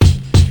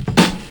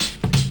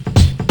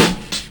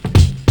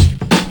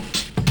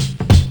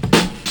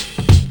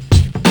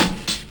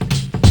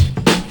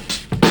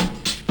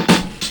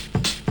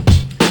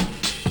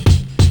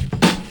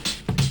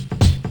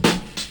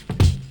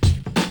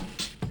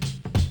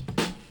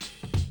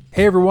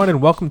Hey everyone,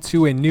 and welcome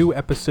to a new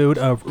episode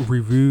of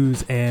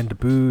Reviews and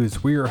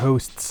Booze. We're your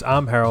hosts.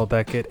 I'm Harold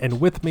Beckett, and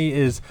with me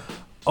is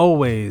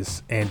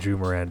always Andrew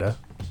Miranda.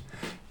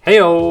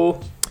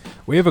 Heyo!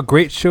 We have a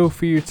great show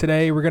for you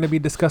today. We're going to be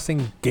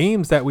discussing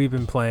games that we've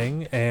been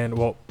playing, and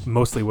well,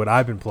 mostly what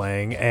I've been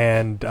playing,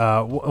 and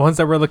ones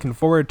that we're looking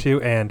forward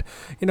to, and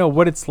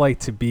what it's like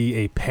to be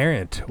a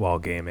parent while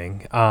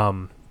gaming.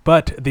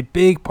 But the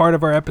big part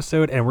of our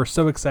episode, and we're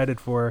so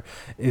excited for,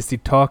 is to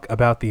talk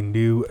about the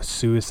new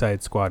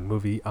Suicide Squad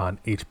movie on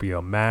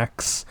HBO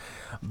Max.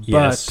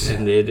 Yes,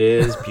 and it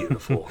is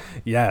beautiful.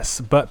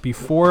 Yes, but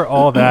before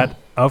all that,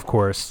 of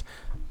course,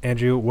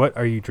 Andrew, what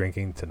are you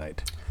drinking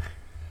tonight?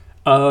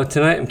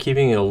 Tonight I'm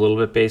keeping it a little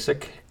bit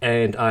basic,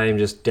 and I'm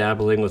just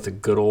dabbling with a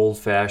good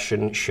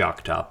old-fashioned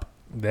Shock Top.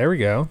 There we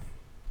go.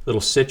 Little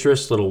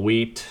citrus, little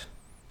wheat,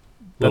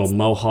 little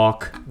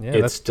mohawk. Yeah,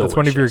 it's delicious. That's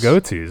one of your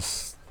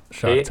go-tos.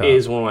 It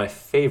is one of my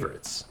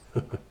favorites.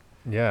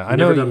 Yeah, I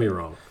know. Never done me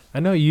wrong. I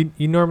know you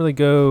normally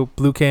go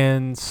Blue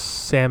Cans,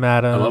 Sam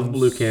Adams. I love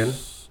Blue Can.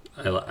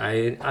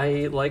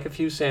 I like a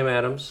few Sam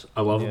Adams.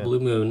 I love a Blue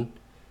Moon.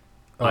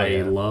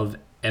 I love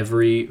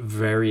every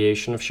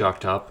variation of Shock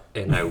Top,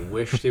 and I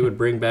wish they would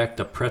bring back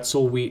the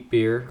pretzel wheat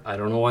beer. I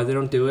don't know why they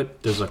don't do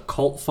it. There's a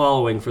cult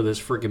following for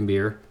this freaking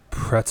beer.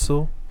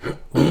 Pretzel?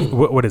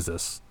 What is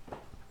this?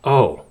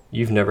 Oh,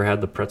 you've never had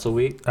the pretzel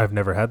wheat? I've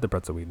never had the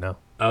pretzel wheat, no.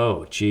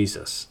 Oh,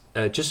 Jesus.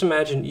 Just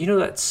imagine,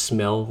 that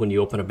smell when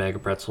you open a bag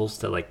of pretzels,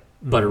 that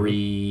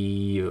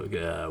buttery,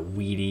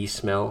 weedy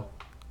smell?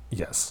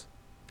 Yes.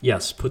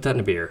 Yes, put that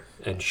in a beer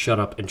and shut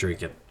up and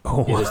drink it.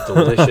 Oh. It is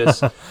delicious,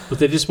 but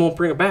they just won't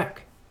bring it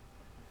back.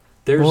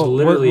 There's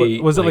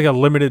literally... Was it like a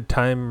limited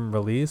time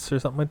release or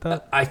something like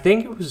that? I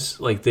think it was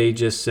like they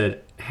just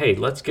said, hey,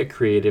 let's get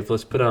creative.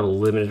 Let's put out a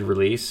limited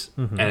release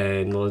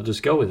and we'll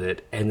just go with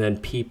it. And then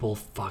people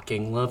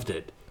fucking loved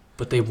it,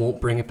 but they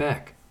won't bring it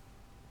back.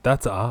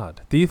 That's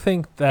odd. Do you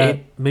think that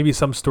maybe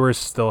some stores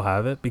still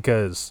have it?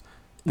 Because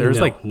there's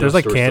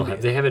candy.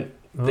 They haven't.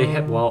 They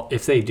have. Well,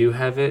 if they do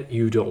have it,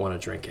 you don't want to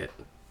drink it.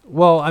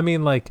 Well, I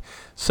mean,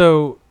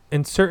 so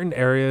in certain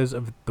areas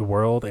of the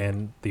world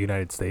and the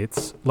United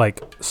States,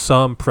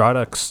 some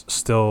products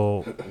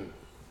still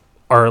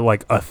are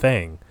a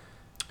thing.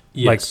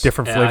 Yes,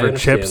 different flavored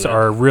chips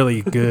are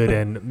really good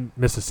in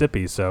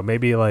Mississippi. So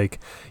maybe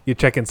you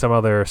check in some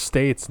other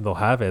states and they'll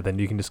have it. Then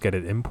you can just get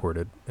it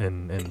imported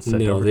and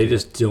sent over. No, they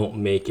just don't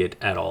make it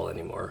at all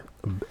anymore.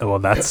 Well,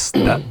 that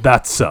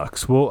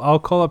sucks. Well, I'll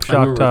call up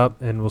Shock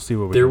Top and we'll see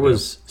what we can do. There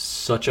was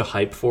such a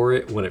hype for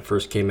it when it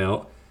first came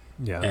out.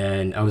 Yeah.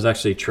 And I was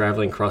actually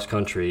traveling cross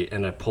country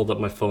and I pulled up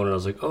my phone and I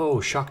was like,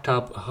 oh, Shock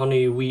Top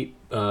honey wheat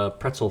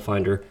pretzel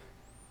finder.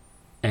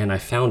 And I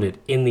found it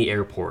in the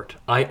airport.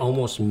 I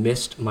almost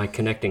missed my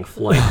connecting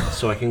flight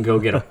so I can go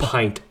get a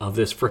pint of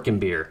this frickin'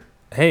 beer.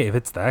 Hey, if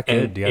it's that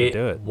good, and you gotta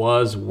do it. It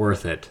was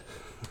worth it.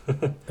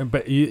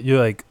 But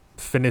you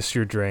finished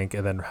your drink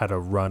and then had to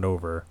run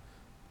over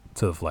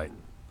to the flight.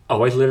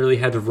 Oh, I literally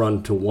had to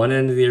run to one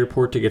end of the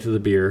airport to get to the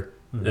beer,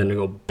 then to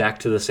go back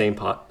to the same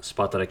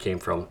spot that I came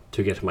from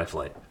to get to my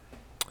flight.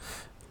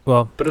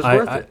 Well, but it's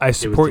worth it. I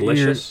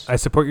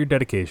support your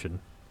dedication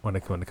when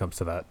it comes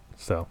to that.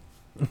 So.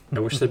 I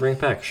wish they'd bring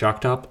it back.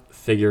 Shock Top,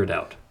 figure it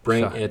out.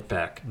 Bring it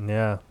back.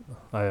 Yeah,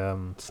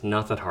 It's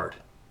not that hard.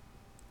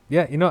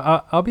 Yeah,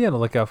 I'll be on the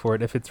lookout for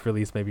it if it's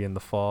released maybe in the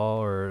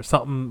fall or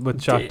something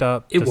with Shock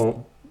Top. It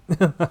won't.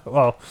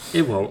 Well,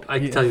 it won't. I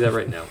can tell you that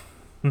right now.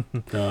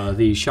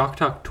 The Shock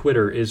Top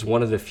Twitter is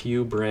one of the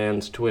few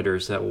brands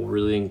Twitters that will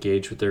really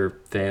engage with their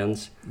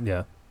fans.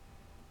 Yeah.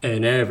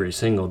 And every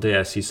single day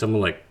I see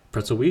someone like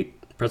pretzel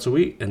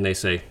wheat, and they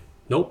say,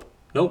 nope,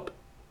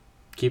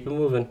 keep it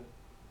moving.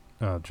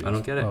 Oh, geez. I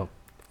don't get it. Oh.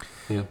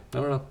 Yeah, I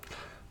don't know.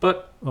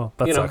 But,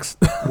 that sucks.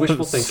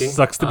 Wishful thinking.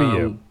 Sucks to be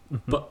you.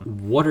 But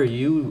what are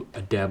you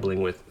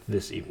dabbling with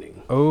this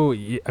evening? Oh,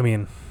 yeah, I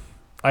mean,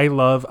 I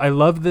love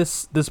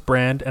this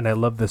brand and I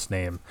love this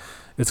name.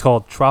 It's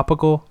called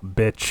Tropical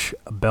Bitch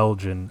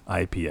Belgian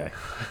IPA.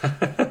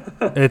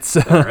 It's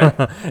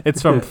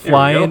it's from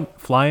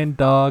Flying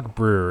Dog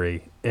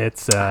Brewery.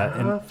 It's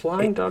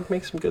Flying Dog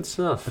makes some good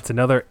stuff. It's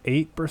another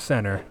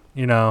 8%er.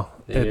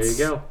 There you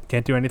go.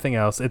 Can't do anything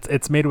else.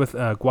 It's made with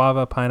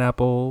guava,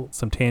 pineapple,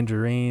 some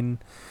tangerine.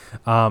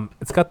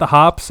 It's got the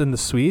hops and the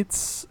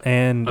sweets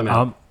and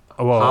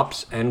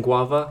hops and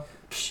guava.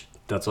 Psh,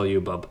 that's all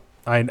you, bub.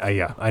 I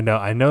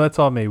know that's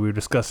all me. We've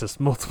discussed this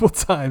multiple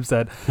times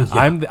that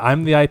I'm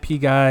the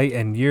IP guy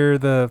and you're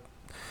the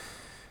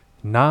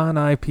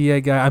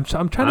non-IPA guy. I'm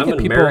trying to get people.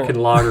 I'm an American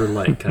lager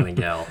light kind of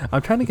gal.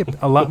 I'm trying to get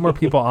a lot more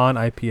people on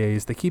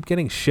IPAs. They keep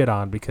getting shit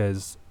on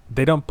because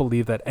they don't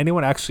believe that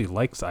anyone actually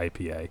likes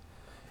IPA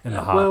and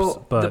the hops.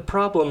 Well, but the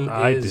problem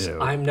is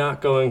I'm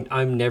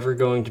never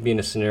going to be in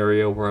a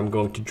scenario where I'm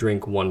going to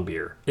drink one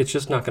beer. It's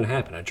just not going to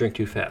happen. I drink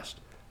too fast.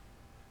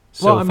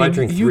 So I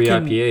drink 3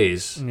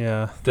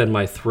 IPAs, then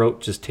my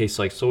throat just tastes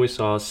like soy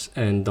sauce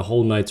and the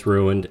whole night's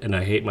ruined and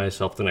I hate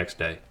myself the next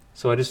day.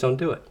 So I just don't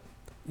do it.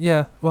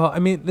 Yeah, well, I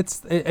mean,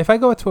 if I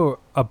go to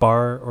a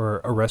bar or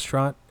a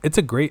restaurant, it's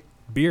a great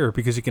beer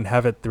because you can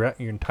have it throughout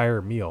your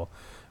entire meal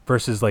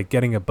versus like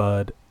getting a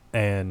bud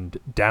and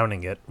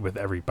downing it with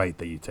every bite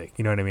that you take.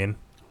 You know what I mean?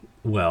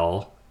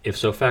 Well, if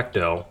so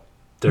facto,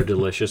 they're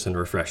delicious and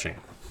refreshing.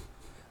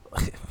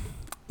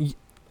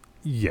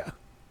 Yeah.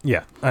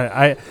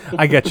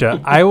 I get you.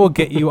 I will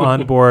get you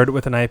on board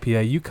with an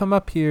IPA. You come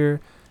up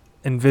here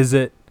and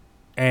visit,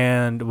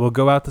 and we'll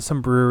go out to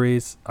some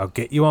breweries. I'll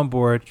get you on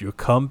board. You'll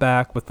come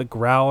back with the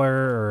growler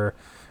or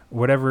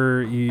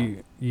whatever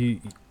you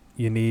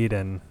need,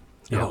 and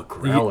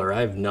growler.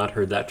 I have not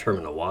heard that term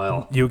in a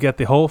while. You'll get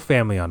the whole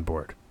family on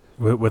board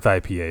with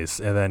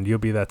IPAs, and then you'll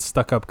be that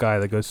stuck-up guy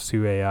that goes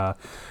to a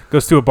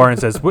bar and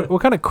says,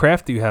 "What kind of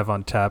craft do you have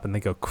on tap?" And they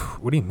go,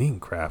 "What do you mean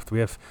craft? We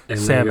have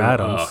Sam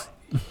Adams."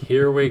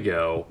 Here we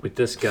go with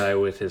this guy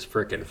with his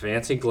frickin'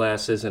 fancy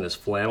glasses and his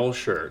flannel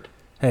shirt.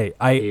 Hey,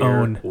 I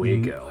own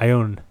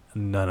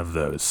none of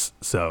those.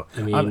 So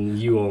I mean,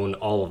 you own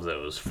all of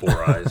those.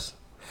 Four Eyes.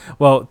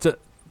 Well,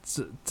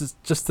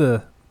 just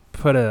to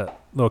put a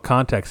little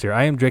context here,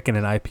 I am drinking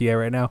an IPA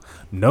right now,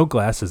 no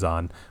glasses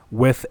on,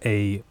 with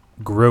a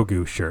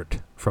Grogu shirt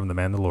from The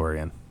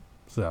Mandalorian.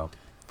 So,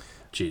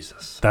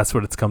 Jesus, that's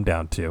what it's come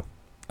down to.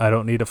 I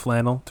don't need a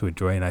flannel to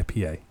enjoy an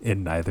IPA,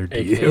 and neither do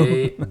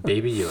AKA you.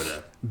 Baby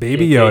Yoda.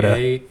 Baby Yoda.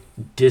 AKA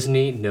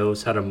Disney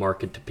knows how to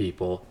market to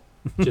people.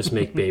 Just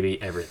make baby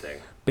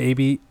everything.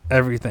 Baby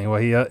everything. Well,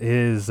 he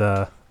is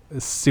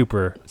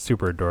super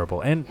super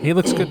adorable, and he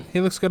looks good. He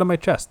looks good on my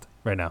chest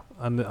right now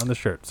on the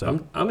shirt. So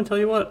I'm gonna tell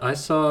you what, I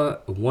saw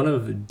one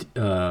of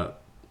the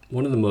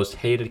most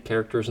hated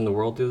characters in the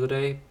world the other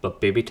day,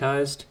 but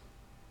babytized.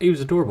 He was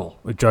adorable.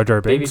 Jar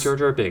Jar Binks. Baby Jar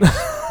Jar Binks.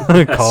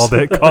 Called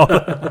it.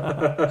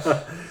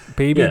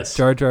 Baby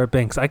Jar Jar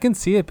Binks. I can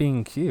see it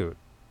being cute.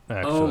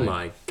 Actually. Oh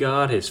my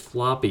God! His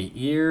floppy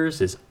ears,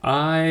 his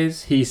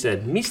eyes. He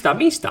said, "Mista,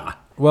 Mista."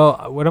 Well,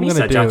 what I'm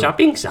gonna do? Jar Jar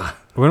Binksa.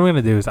 What I'm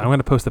gonna do is I'm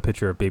gonna post a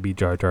picture of Baby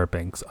Jar Jar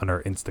Binks on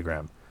our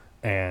Instagram,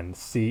 and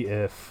see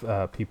if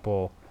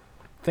people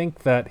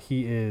think that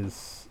he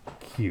is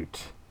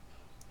cute.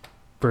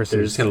 Versus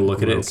they're just gonna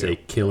look at it and say,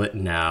 "Kill it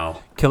now."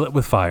 Kill it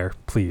with fire,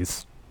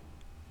 please.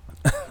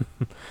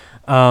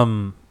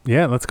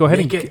 Yeah, let's go ahead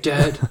and get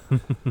dead.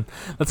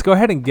 Let's go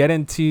ahead and get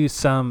into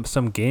some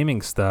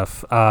gaming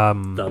stuff.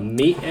 The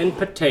meat and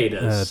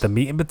potatoes. The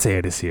meat and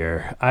potatoes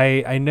here.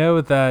 I know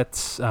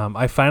that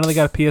I finally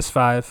got a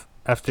PS5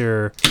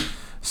 after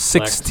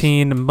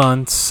 16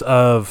 months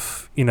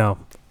of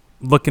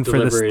looking for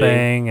this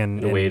thing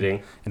and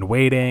waiting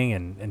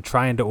and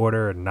trying to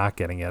order and not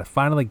getting it. I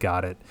finally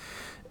got it.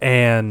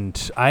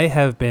 And I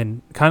have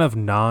been kind of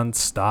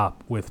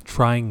non-stop with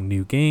trying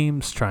new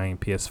games, trying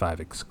PS5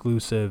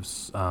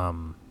 exclusives,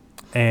 and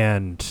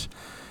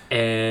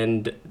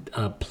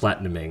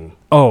platinuming.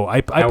 Oh,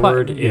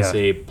 Howard is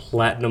a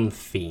platinum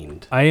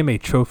fiend. I am a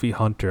trophy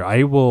hunter.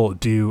 I will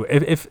do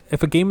if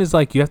a game is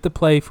like you have to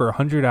play for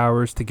 100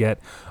 hours to get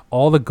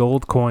all the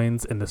gold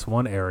coins in this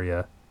one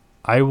area,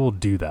 I will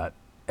do that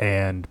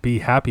and be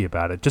happy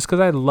about it. Just because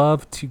I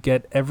love to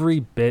get every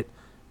bit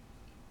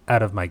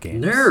out of my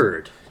games.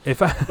 Nerd. If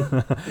I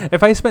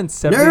spend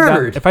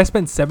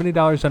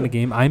 $70 on a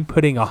game, I'm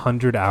putting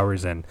 100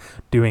 hours in,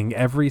 doing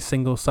every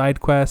single side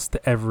quest,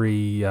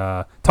 every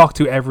talk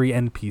to every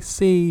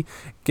NPC,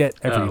 get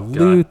every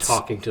loot.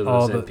 Talking to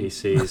those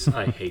NPCs,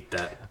 I hate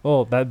that.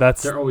 Well,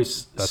 they're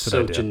always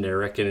so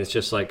generic, and it's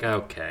just like,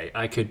 okay,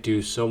 I could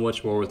do so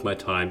much more with my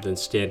time than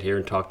stand here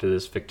and talk to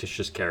this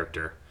fictitious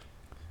character.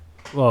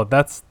 Well,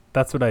 that's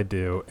what I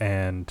do,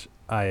 and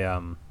I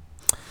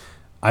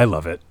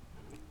love it.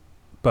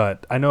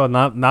 But I know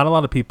not a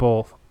lot of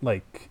people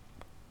like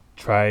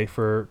try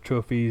for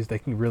trophies. They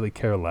can really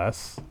care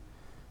less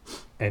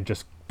and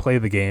just play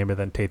the game and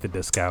then take the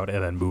disc out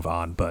and then move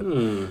on. But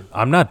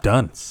I'm not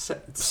done. It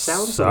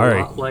sounds a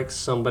lot like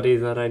somebody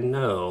that I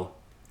know,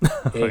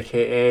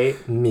 a.k.a.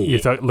 me.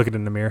 You're looking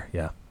in the mirror?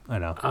 Yeah, I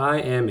know. I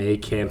am a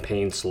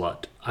campaign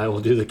slut. I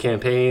will do the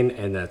campaign,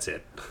 and that's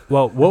it.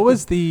 Well, what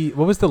was the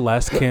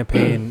last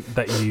campaign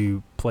that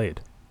you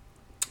played?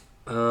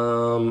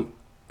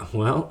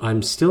 Well,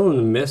 I'm still in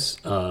the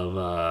midst of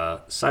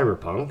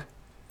Cyberpunk.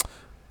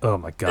 Oh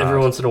my God! Every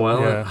once in a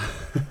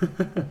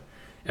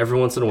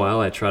while,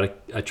 I try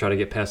to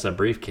get past that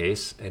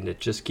briefcase, and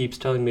it just keeps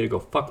telling me to go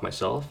fuck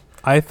myself.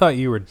 I thought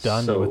you were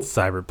done with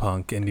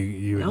Cyberpunk, and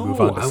you would move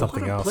on to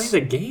something else. I want to play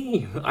the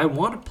game. I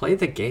want to play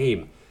the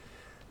game.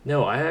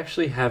 No, I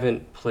actually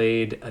haven't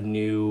played any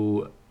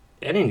new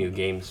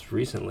games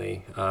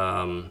recently.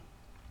 No,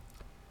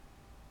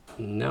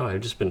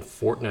 I've just been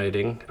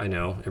Fortniting. I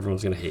know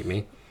everyone's gonna hate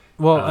me.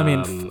 Well, I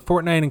mean,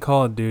 Fortnite and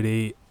Call of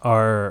Duty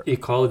are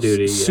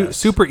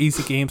super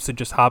easy games to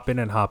just hop in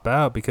and hop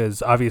out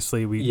because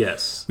obviously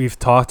we've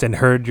talked and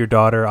heard your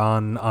daughter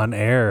on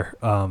air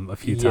a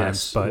few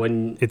times, but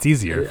it's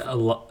easier.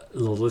 The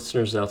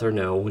listeners out there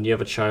know when you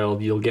have a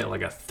child, you'll get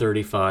like a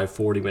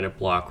 35-40 minute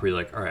block where you're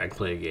like, all right, I can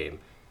play a game,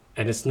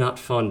 and it's not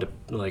fun to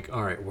like,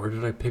 all right, where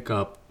did I pick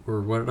up or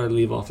where did I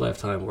leave off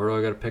last time? Where do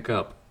I got to pick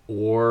up?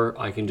 Or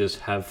I can just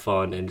have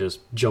fun and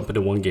just jump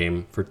into one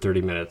game for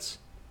 30 minutes.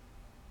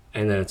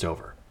 And then it's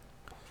over.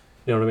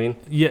 You know what I mean?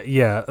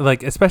 Yeah.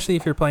 Like, especially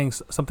if you're playing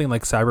something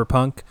like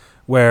Cyberpunk,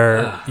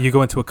 where you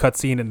go into a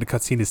cutscene and the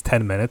cutscene is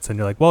 10 minutes, and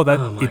you're like, well,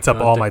 that eats up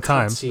all my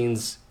time.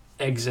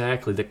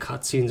 Exactly. The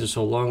cutscenes are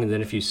so long, and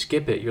then if you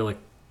skip it, you're like,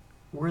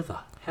 where the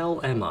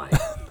hell am I?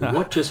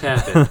 What just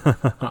happened?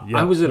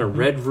 I was in a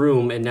red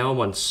room, and now I'm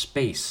on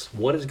space.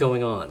 What is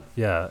going on?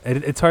 Yeah,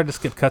 it's hard to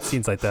skip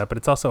cutscenes like that, but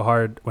it's also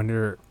hard when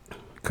you're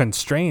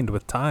constrained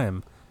with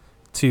time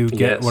to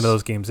get one of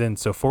those games in.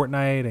 So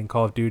Fortnite and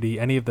Call of Duty,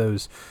 any of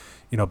those,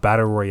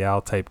 battle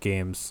royale type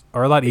games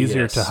are a lot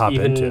easier to hop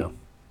into.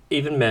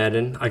 Even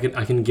Madden, I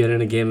can get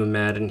in a game of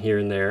Madden here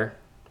and there.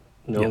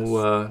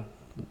 No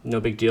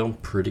big deal. I'm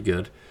pretty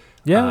good.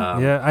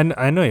 Yeah,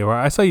 I know you are.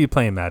 I saw you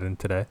playing Madden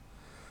today.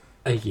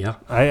 Yeah.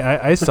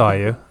 I saw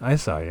you. I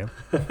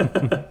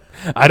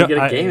don't get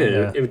a game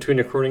in between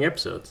recording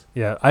episodes.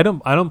 Yeah, I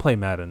don't play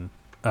Madden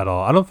at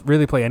all. I don't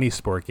really play any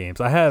sport games.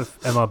 I have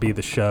MLB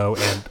The Show,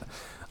 and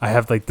I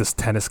have like this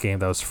tennis game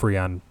that was free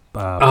on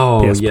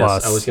PS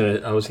Plus. I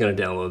was gonna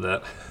download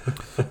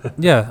that.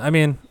 Yeah, I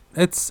mean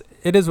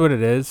it is what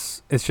it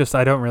is. It's just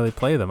I don't really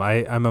play them.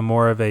 I'm a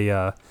more of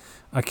a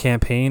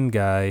campaign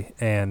guy,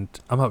 and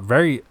I'm a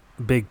very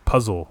big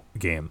puzzle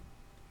game.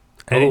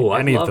 I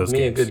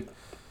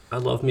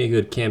love me a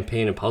good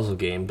campaign and puzzle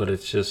game, but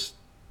it's just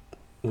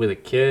with a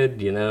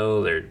kid, you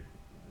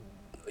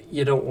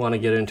don't want to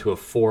get into a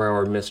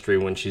 4-hour mystery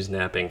when she's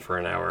napping for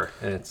an hour,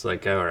 and it's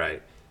like, all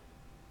right,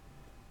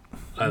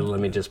 let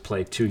me just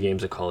play 2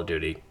 games of Call of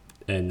Duty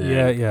and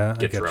then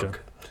get drunk.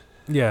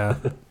 Yeah.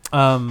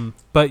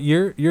 But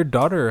your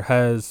daughter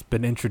has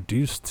been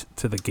introduced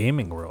to the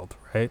gaming world,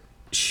 right?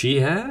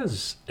 She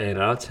has,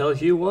 and I'll tell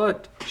you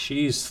what,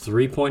 she's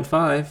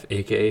 3.5,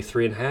 aka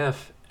 3.5,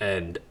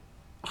 and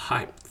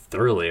I'm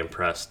thoroughly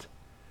impressed.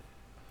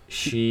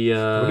 She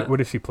what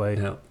does she play?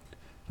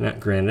 Not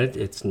granted,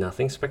 it's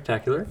nothing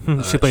spectacular.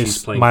 She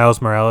plays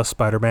Miles Morales,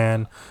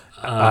 Spider-Man.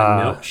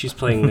 No, she's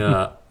playing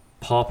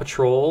Paw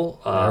Patrol.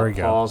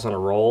 Paws on a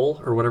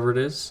Roll, or whatever it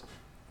is.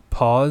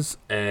 Paws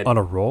on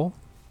a Roll?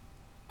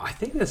 I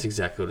think that's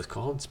exactly what it's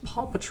called. It's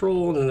Paw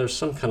Patrol, and then there's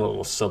some kind of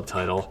little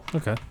subtitle.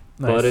 Okay,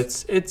 nice. But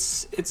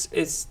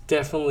it's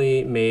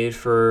definitely made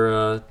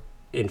for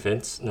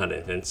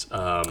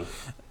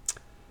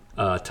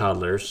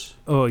toddlers.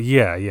 Oh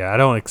yeah. I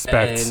don't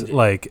expect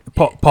like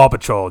Paw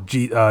Patrol,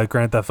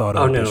 Grand Theft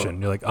Auto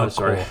edition. You're like, I'm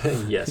sorry.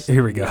 Cool. Yes.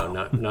 Here we go.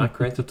 No, not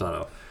Grand Theft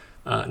Auto.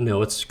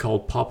 No, it's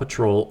called Paw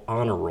Patrol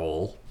on a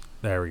Roll.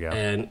 There we go.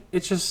 And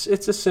it's a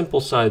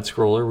simple side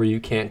scroller where you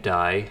can't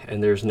die,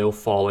 and there's no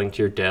falling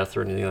to your death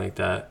or anything like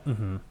that.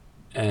 Mm-hmm.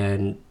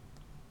 And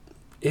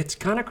it's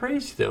kind of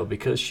crazy though,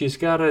 because she's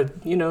got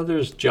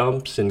there's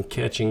jumps and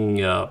catching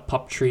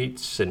pup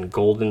treats and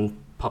golden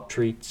pup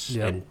treats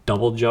and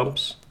double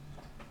jumps.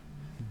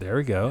 There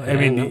we go. I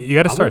mean, you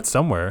got to start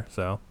somewhere,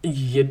 so.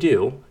 You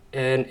do.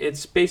 And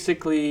it's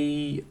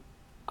basically,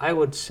 I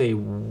would say,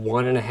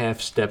 1.5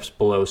 steps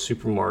below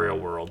Super Mario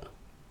World.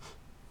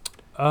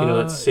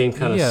 That same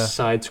kind of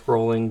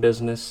side-scrolling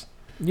business.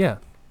 Yeah.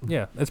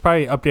 It's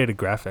probably updated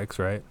graphics,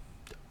 right?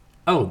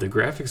 Oh, the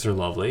graphics are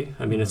lovely.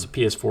 I mean, it's a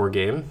PS4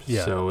 game,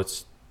 so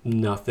it's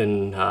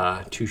nothing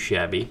too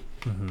shabby.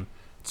 Mm-hmm.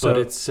 But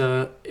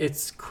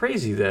it's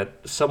crazy that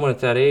someone at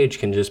that age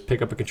can just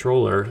pick up a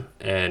controller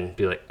and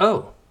be like,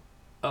 oh,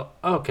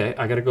 okay,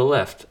 I gotta go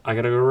left, I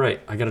gotta go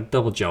right, I gotta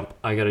double jump,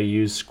 I gotta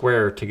use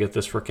square to get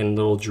this freaking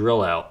little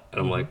drill out.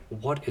 And I'm like,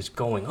 what is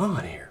going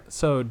on here?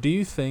 So do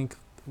you think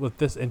with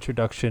this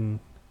introduction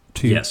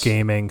to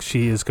gaming,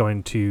 she is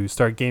going to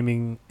start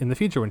gaming in the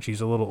future when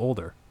she's a little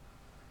older?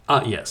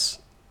 Yes.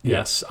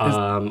 I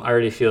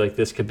already feel like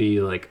this could be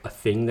like a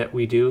thing that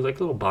we do, like a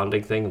little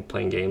bonding thing of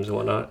playing games and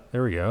whatnot.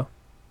 There we go.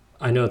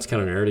 I know it's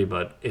kind of nerdy,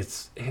 but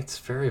it's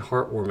very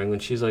heartwarming when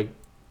she's like,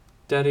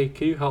 Daddy,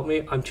 can you help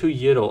me? I'm too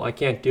yiddle. I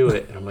can't do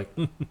it. And I'm like,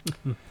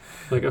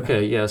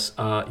 okay, yes,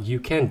 you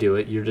can do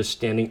it. You're just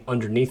standing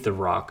underneath the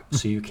rock,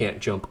 so you can't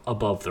jump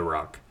above the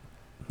rock.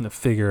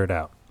 Figure it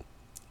out.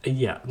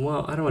 Yeah,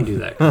 well, I don't want to do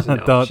that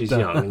because she's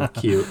young and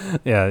cute.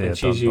 Yeah. And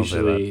she's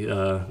usually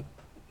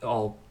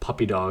all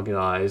puppy dog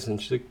eyes,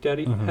 and she's like,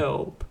 Daddy,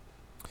 help.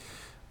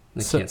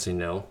 I can't say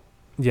no.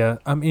 Yeah,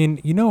 I mean,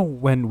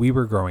 when we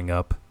were growing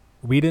up,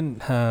 we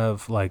didn't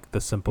have like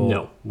the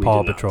simple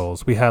Paw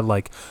Patrols. We had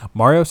like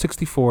Mario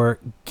 64,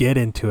 get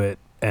into it,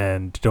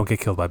 and don't get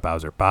killed by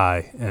Bowser.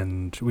 Bye.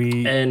 And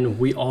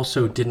we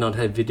also did not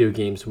have video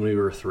games when we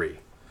were 3.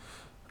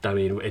 I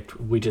mean,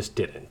 we just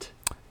didn't.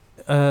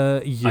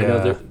 I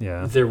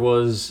know there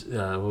was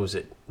what was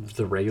it?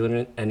 The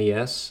regular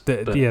NES.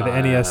 The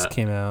NES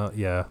came out.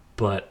 Yeah,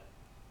 but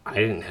I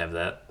didn't have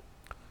that.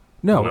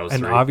 No,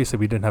 and obviously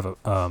we didn't have a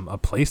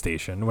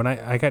PlayStation. When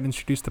I got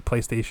introduced to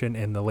PlayStation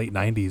in the late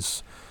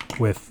 90s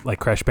with like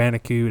Crash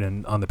Bandicoot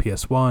and on the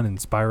PS1 and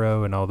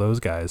Spyro and all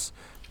those guys,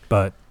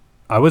 but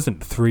I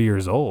wasn't 3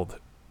 years old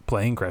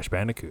playing Crash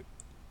Bandicoot.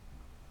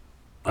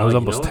 I was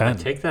almost 10. I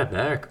take that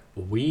back.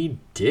 We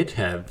did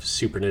have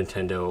Super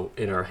Nintendo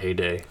in our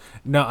heyday.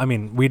 No, I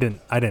mean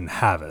I didn't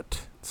have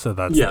it. So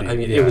that's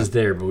it was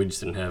there, but we just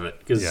didn't have it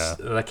because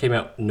that came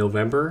out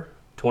November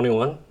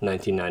 21,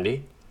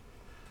 1990.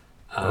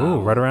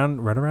 Right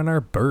around our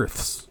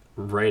births.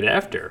 Right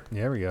after.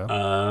 There we go.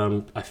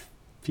 I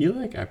feel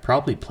like I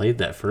probably played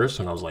that first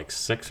when I was like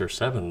 6 or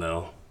 7,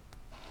 though.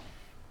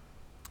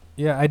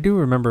 Yeah, I do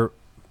remember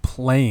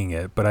playing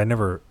it, but I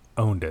never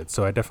owned it.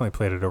 So I definitely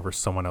played it over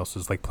someone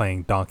else's, like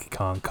playing Donkey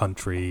Kong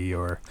Country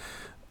or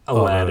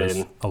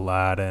Aladdin,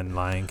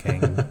 Lion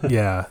King.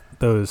 Yeah,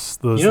 those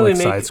like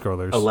side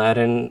scrollers.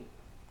 Aladdin.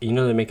 You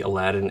know they make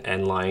Aladdin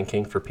and Lion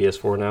King for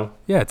PS4 now?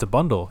 Yeah, it's a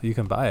bundle. You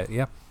can buy it.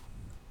 Yeah.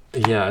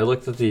 Yeah, I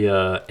looked at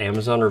the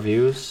Amazon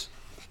reviews,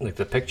 like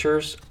the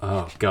pictures.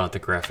 Oh god, the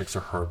graphics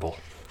are horrible.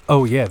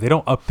 Oh yeah, they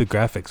don't up the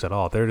graphics at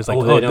all. They're just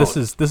like, this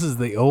is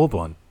the old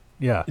one.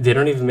 Yeah. They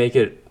don't even make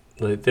it.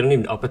 Like, they don't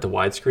even up it to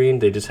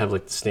widescreen. They just have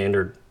like the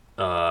standard,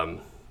 not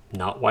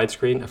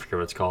widescreen. I forget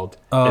what it's called.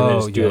 And they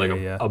just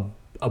do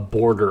a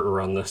border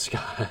around the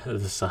sky,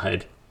 the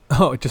side.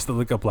 Oh, just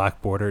like a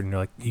black border, and you're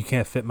like, you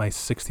can't fit my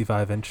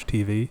 65-inch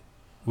TV.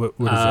 What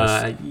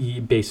is this?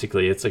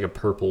 Basically, it's like a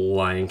purple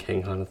Lion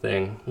King kind of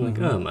thing. I'm like,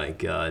 oh my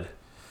god.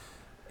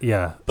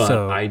 Yeah, but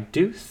I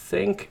do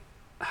think,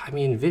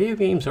 video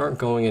games aren't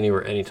going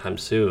anywhere anytime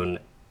soon.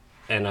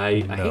 And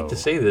I hate to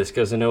say this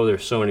because I know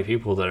there's so many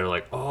people that are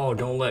like, oh,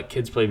 don't let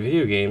kids play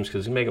video games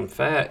because you make them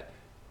fat.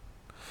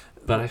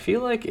 But I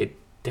feel like it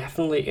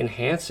definitely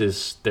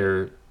enhances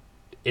their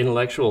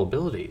intellectual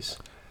abilities.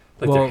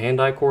 Like their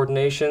hand-eye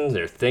coordination,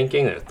 their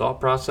thinking, their thought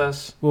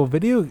process. Well,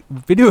 video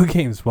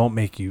games won't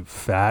make you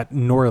fat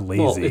nor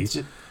lazy.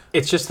 Well,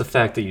 it's just the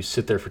fact that you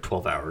sit there for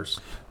 12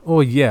 hours.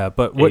 Well, yeah,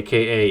 but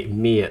AKA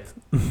me at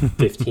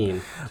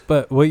 15.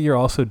 But what you're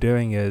also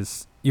doing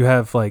is you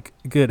have like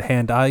good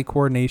hand-eye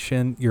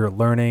coordination. You're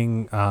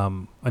learning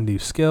a new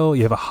skill.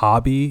 You have a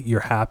hobby.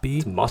 You're happy.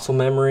 It's muscle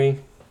memory.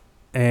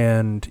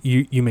 And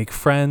you make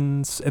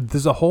friends.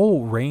 There's a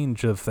whole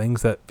range of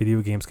things that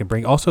video games can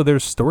bring. Also,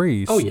 there's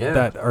stories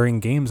that are in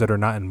games that are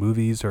not in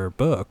movies or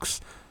books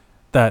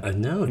that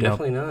no,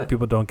 definitely not.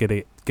 People don't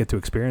get to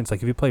experience.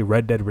 Like if you play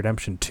Red Dead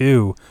Redemption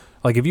 2,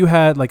 like if you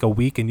had like a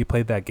week and you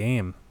played that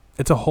game,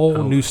 it's a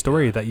whole new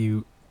story that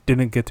you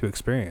didn't get to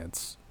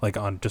experience like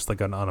on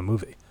a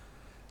movie.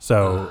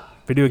 So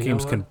video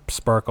games can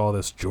spark all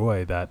this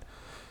joy that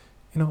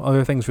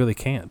other things really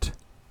can't.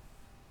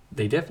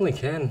 They definitely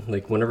can.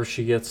 Like, whenever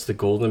she gets the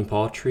golden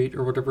paw treat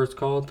or whatever it's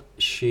called,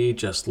 she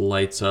just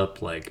lights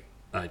up like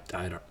a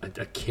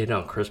kid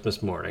on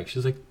Christmas morning.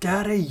 She's like,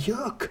 Daddy,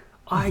 yuck!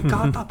 I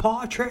got the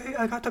paw treat.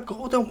 I got the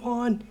golden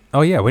one.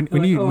 Oh, yeah.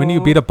 When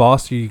you beat a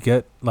boss, you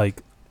get,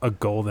 like, a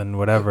golden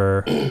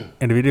whatever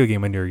in a video game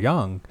when you're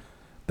young.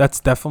 That's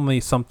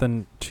definitely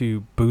something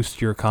to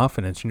boost your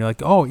confidence. And you're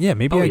like, oh, yeah,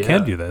 maybe I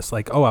can do this.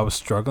 Like, oh, I was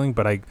struggling,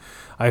 but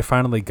I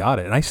finally got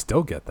it. And I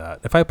still get that.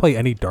 If I play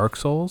any Dark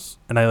Souls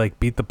and I, like,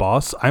 beat the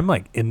boss, I'm,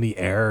 like, in the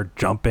air,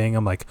 jumping.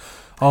 I'm like,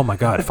 oh, my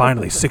God,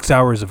 finally, 6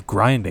 hours of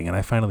grinding, and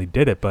I finally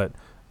did it. But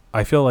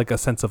I feel like a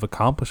sense of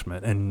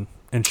accomplishment.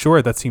 And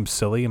sure, that seems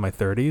silly in my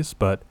 30s,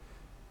 but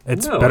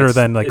it's better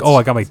than, like,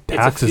 I got my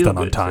taxes done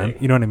on time.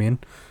 You know what I mean?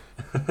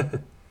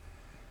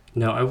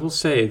 Now, I will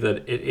say that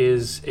it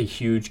is a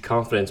huge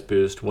confidence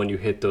boost when you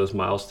hit those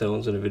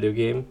milestones in a video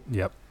game.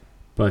 Yep.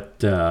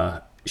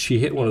 But she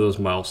hit one of those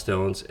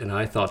milestones, and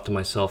I thought to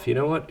myself, you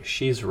know what?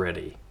 She's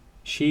ready.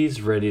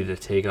 She's ready to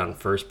take on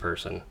first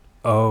person.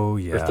 Oh,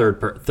 yeah.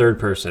 Or third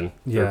person.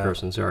 Yeah. Third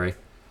person, sorry.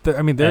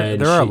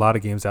 There are a lot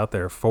of games out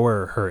there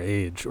for her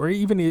age, or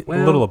even a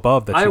little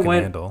above that she can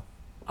handle.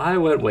 I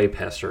went way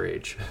past her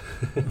age.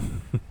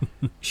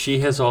 She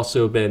has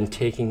also been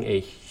taking a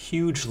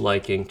huge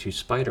liking to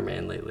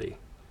Spider-Man lately.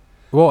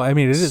 Well, I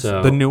mean, it is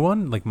the new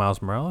one, like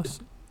Miles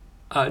Morales?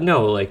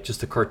 No, like just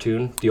the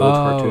cartoon, the old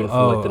cartoon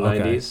from like the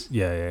 90s.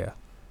 Yeah.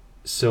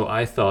 So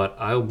I thought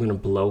I'm going to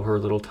blow her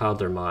little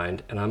toddler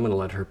mind, and I'm going to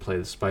let her play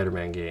the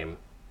Spider-Man game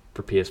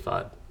for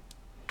PS5.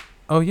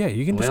 Oh, yeah,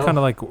 you can just kind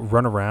of like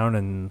run around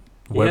and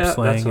web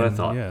sling. That's what I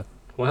thought. Yeah.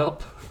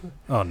 Well.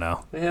 Oh,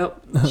 no.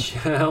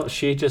 Well,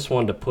 she just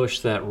wanted to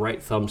push that right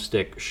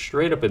thumbstick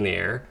straight up in the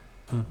air.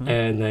 Mm-hmm.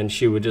 And then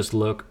she would just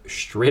look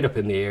straight up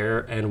in the air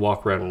and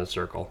walk around in a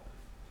circle.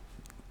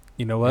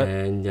 You know what?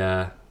 And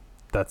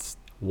that's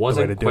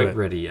wasn't quite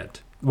ready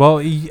yet.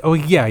 Well,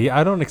 yeah.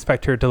 I don't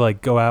expect her to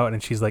like go out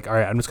and she's like, all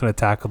right, I'm just going to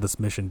tackle this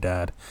mission,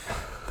 Dad.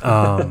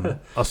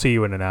 I'll see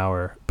you in an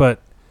hour. But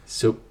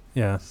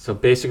yeah. So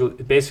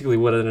basically,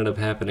 what ended up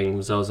happening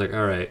was I was like,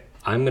 all right,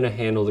 I'm going to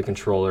handle the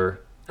controller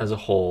as a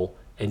whole,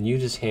 and you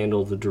just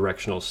handle the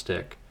directional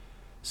stick.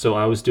 So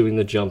I was doing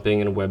the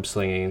jumping and web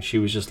slinging, and she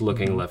was just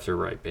looking left or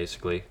right,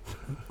 basically.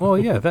 Well,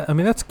 yeah,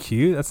 that's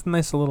cute. That's a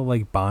nice little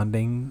like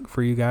bonding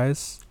for you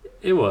guys.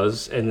 It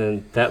was, and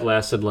then that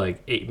lasted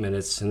like 8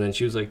 minutes, and then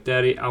she was like,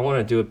 "Daddy, I want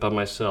to do it by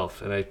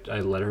myself," and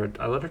I let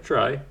her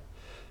try.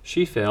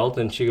 She failed,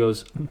 and she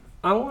goes,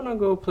 "I want to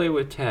go play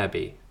with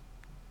Tabby,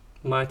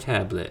 my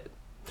tablet."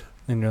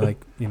 And you're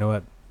like, you know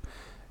what?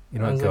 You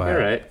know what? Go ahead.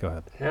 All right. Go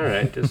ahead. All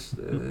right. Just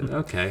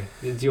okay.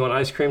 Do you want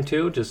ice cream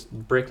too? Just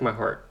break my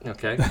heart.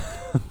 Okay.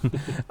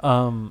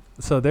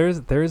 So there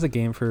is a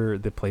game for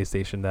the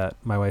PlayStation that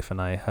my wife and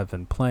I have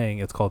been playing.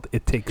 It's called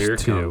It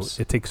Takes Two.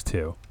 It Takes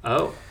Two.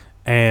 Oh.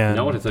 And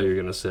know what I thought you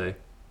were gonna say.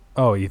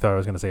 Oh, you thought I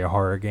was gonna say a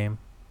horror game?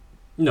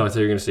 No, I thought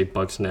you were gonna say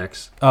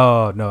Bugsnax.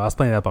 Oh no, I was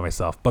playing that by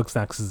myself.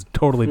 Bugsnax is a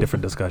totally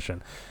different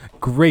discussion.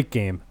 Great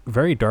game,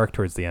 very dark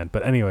towards the end.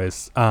 But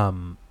anyways,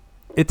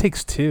 It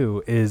Takes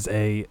Two is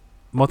a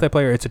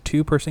multiplayer. It's a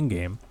 2-person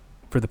game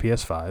for the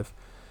PS5,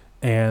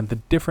 and the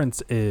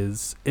difference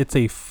is it's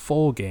a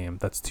full game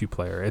that's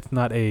 2-player. It's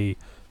not a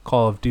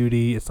Call of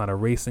Duty. It's not a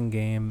racing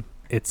game.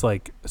 It's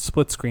like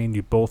split screen.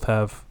 You both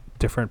have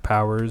different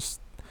powers,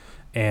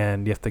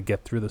 and you have to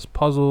get through this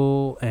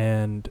puzzle.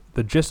 And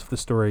the gist of the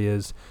story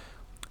is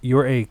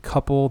you're a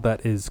couple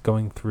that is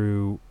going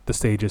through the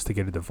stages to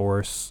get a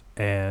divorce,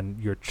 and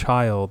your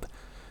child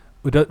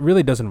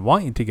really doesn't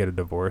want you to get a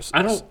divorce.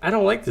 I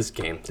don't like this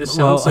game. This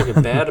sounds like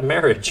a bad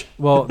marriage.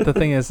 Well, the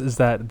thing is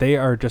that they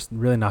are just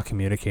really not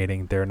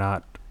communicating. They're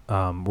not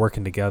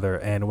working together,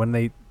 and when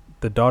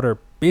the daughter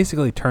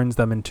basically turns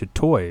them into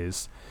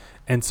toys,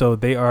 and so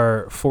they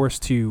are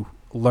forced to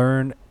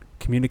learn,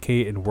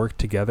 communicate, and work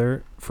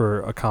together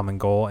for a common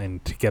goal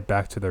and to get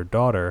back to their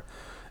daughter.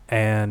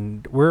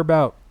 And we're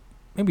about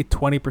maybe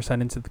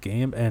 20% into the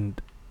game,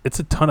 and it's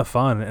a ton of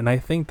fun. And I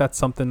think that's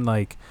something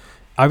like,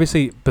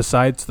 obviously,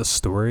 besides the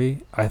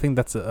story, I think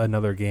that's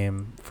another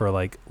game for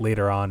like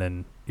later on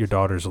in your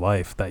daughter's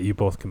life that you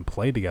both can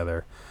play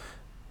together.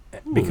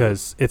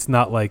 Because it's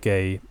not like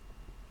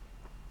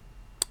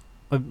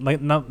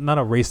not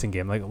a racing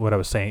game like what I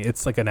was saying.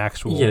 It's like an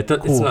actual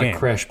it's not game.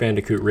 Crash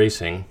Bandicoot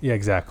Racing. Yeah,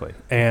 exactly.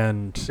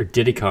 And or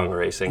Diddy Kong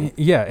Racing.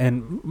 Yeah,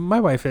 and my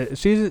wife,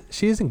 she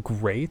isn't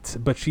great,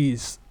 but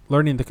she's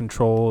learning the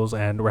controls,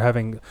 and we're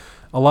having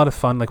a lot of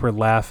fun. Like, we're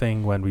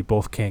laughing when we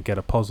both can't get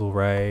a puzzle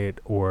right,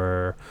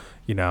 or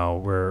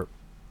we're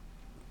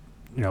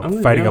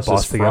fighting a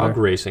boss together. Frog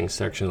racing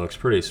section looks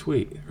pretty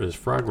sweet. Or this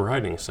frog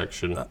riding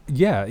section.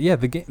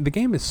 The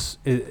game is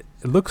it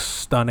looks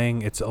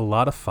stunning. It's a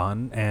lot of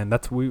fun, and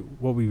that's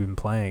what we've been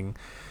playing.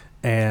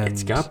 And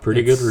it's got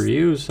pretty good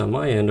reviews on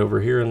my end over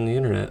here on the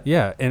internet.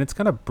 Yeah, and it's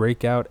gonna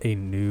break out a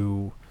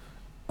new,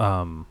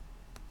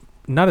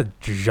 not a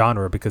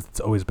genre because it's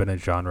always been a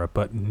genre,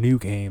 but new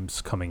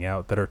games coming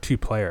out that are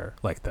 2-player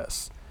like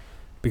this,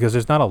 because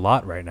there's not a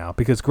lot right now.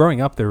 Because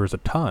growing up there was a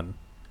ton.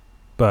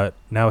 But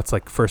now it's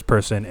like first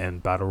person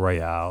and battle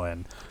royale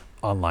and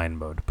online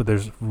mode. But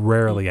there's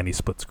rarely any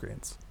split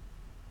screens.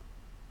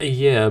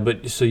 Yeah,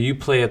 but so you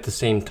play at the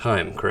same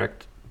time,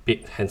 correct?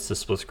 Hence the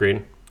split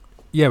screen?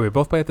 Yeah, we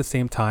both play at the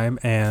same time.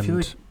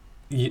 And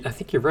I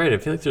think you're right. I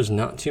feel like there's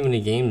not too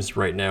many games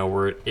right now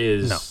where it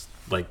is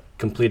like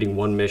completing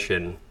one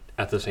mission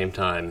at the same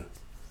time.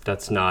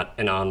 That's not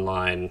an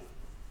online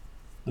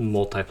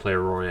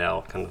multiplayer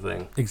royale kind of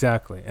thing.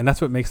 Exactly. And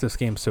that's what makes this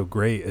game so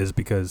great, is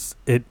because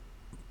it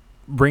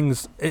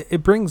brings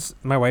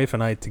my wife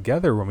and I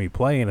together when we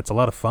play, and it's a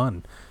lot of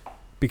fun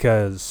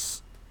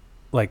because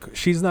like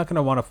she's not going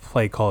to want to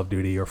play Call of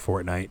Duty or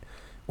Fortnite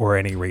or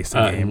any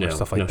racing game or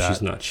stuff like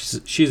that. No, she's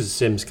not. She's a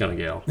Sims kind of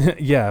gal.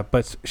 Yeah,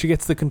 but she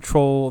gets to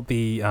control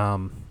the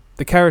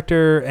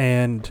character,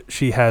 and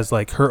she has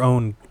like her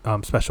own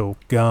special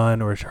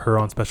gun or her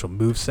own special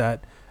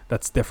moveset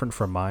that's different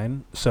from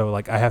mine. So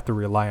like I have to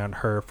rely on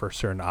her for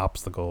certain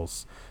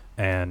obstacles,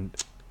 and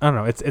I don't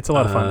know. It's a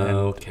lot of fun. And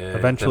okay,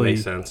 eventually,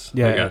 that makes sense.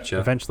 Yeah, I gotcha.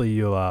 Eventually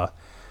you'll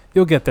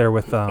get there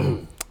with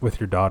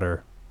your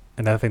daughter,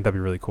 and I think that'd be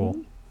really cool.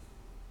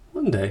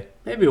 One day,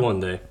 maybe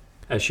one day,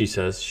 as she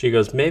says. She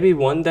goes, maybe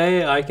one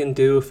day I can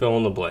do fill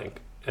in the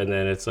blank, and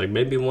then it's like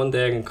maybe one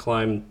day I can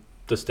climb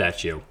the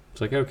statue. It's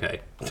like,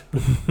 okay.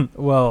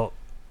 Well,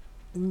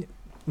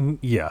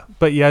 yeah,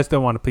 but you guys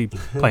don't want to be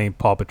playing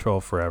Paw Patrol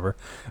forever,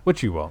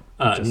 which you won't.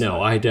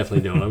 No, I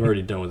definitely don't. I'm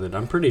already done with it.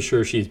 I'm pretty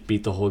sure she's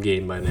beat the whole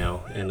game by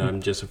now, and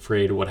I'm just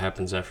afraid of what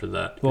happens after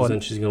that. Because then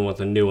she's gonna want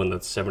the new one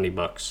that's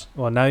 $70.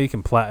 Well, now you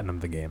can platinum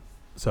the game,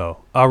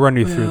 so I'll run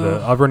you through the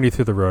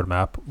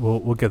roadmap.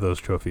 We'll get those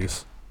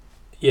trophies.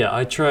 Yeah,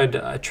 I tried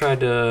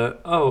to.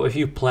 Oh, if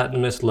you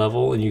platinum this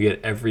level and you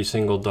get every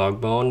single dog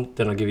bone,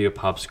 then I'll give you a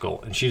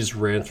popsicle. And she just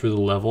ran through the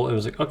level and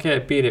was like, "Okay, I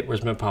beat it.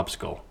 Where's my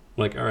popsicle?" I'm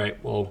like, "All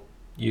right, well."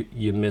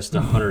 You missed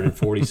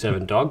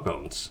 147 dog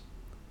bones,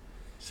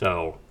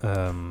 so.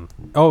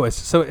 It's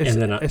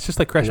just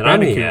like Crash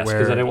Bandicoot,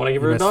 because I didn't want to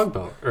give her a dog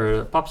bone or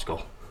a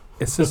popsicle.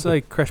 It's just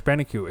like Crash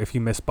Bandicoot if you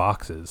miss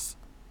boxes,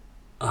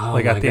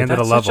 at the end of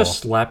the level. That's such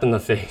a slap in the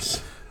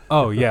face.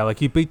 Oh yeah,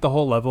 like you beat the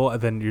whole level and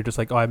then you're just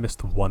like, oh, I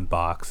missed one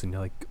box, and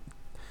you're like,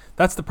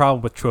 that's the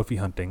problem with trophy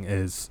hunting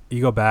is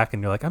you go back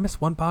and you're like, I missed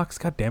one box,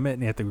 god damn it,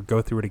 and you have to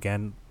go through it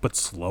again, but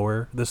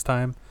slower this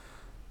time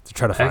to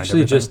try to find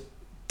everything. Just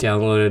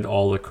downloaded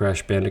all the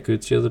Crash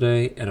Bandicoots the other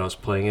day, and I was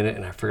playing in it,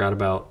 and I forgot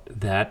about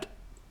that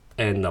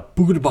and the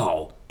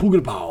Boogadaball.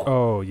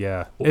 Oh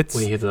yeah, it's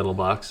when you hit the little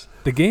box.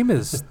 The game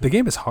is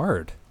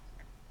hard.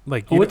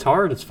 Like it's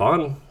hard. It's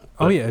fun.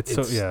 Oh yeah, it's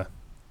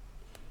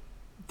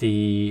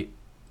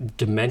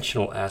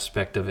dimensional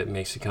aspect of it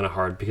makes it kind of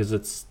hard because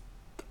it's,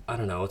 I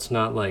don't know, it's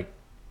not like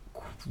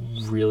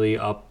really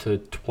up to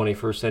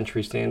 21st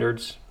century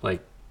standards,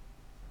 like,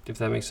 if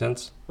that makes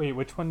sense. Wait,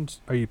 which ones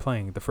are you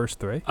playing? The first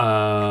 3?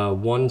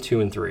 1, 2,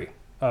 and 3.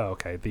 Oh,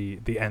 okay.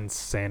 The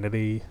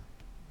Insanity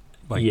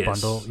yes.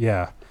 bundle.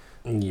 Yeah.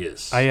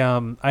 Yes. I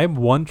am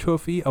 1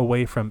 trophy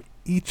away from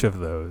each of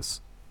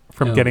those.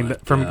 From getting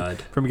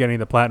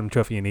the platinum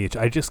trophy in each.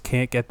 I just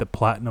can't get the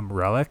platinum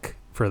relic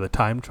for the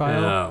time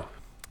trial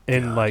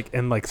in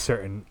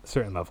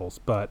certain levels,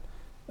 but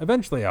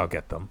eventually I'll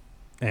get them.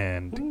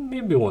 And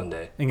maybe one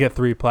day. And get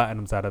 3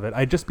 platinums out of it.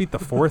 I just beat the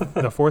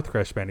fourth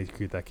Crash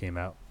Bandicoot that came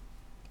out.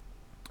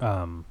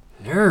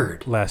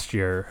 Nerd. Last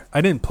year.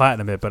 I didn't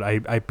platinum it, but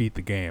I beat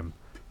the game.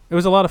 It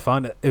was a lot of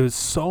fun. It was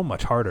so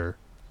much harder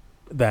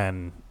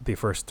than the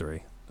first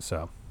 3.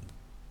 So,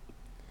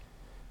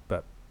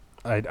 but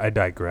I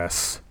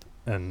digress,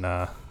 and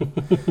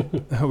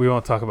we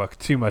won't talk about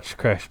too much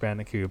Crash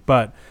Bandicoot.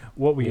 But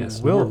what we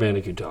will more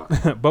Bandicoot talk.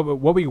 But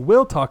what we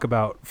will talk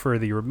about for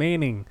the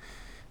remaining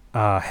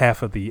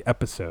half of the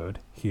episode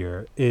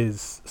here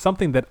is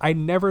something that I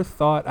never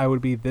thought I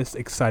would be this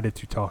excited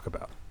to talk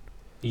about.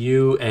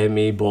 You and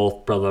me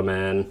both, brother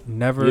man.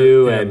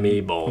 Never and me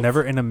both.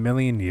 Never in a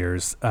million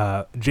years.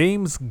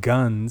 James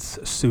Gunn's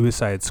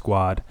Suicide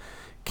Squad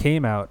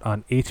came out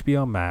on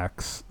HBO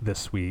Max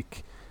this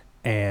week,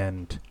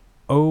 and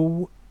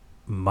oh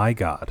my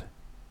God,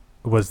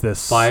 was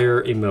this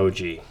fire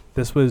emoji.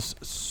 This was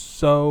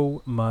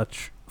so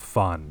much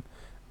fun,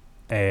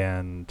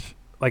 and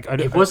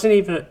it wasn't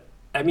even.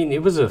 I mean,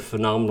 it was a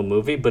phenomenal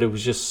movie, but it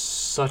was just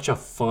such a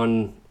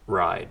fun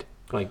ride.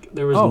 Like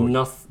there was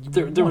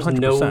nothing. There was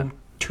no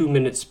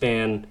 2-minute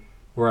span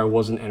where I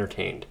wasn't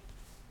entertained.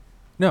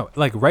 No,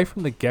 like right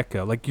from the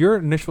get-go. Like your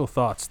initial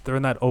thoughts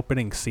during that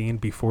opening scene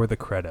before the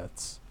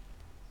credits.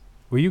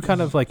 Were you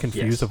kind of like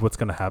confused of what's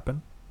going to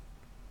happen?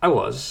 I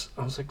was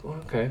like, well,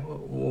 okay,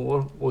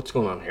 what's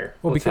going on here?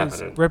 Well, what's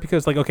happening?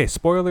 Because like, okay,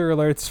 spoiler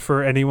alerts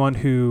for anyone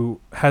who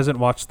hasn't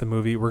watched the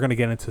movie. We're going to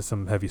get into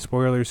some heavy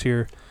spoilers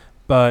here,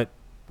 but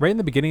right in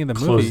the beginning of the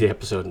movie, close the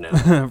episode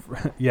now.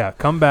 Yeah,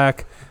 come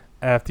back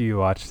after you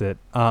watched it.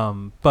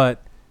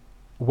 But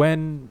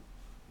when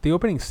the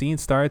opening scene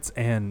starts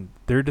and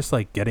they're just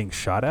like getting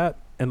shot at,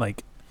 and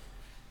like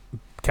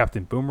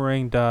Captain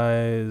Boomerang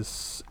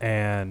dies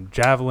and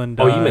Javelin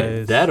dies. Oh, you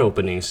meant that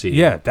opening scene?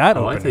 Yeah, that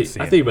opening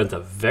scene. I thought you meant the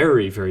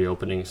very, very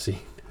opening scene.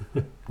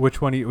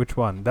 Which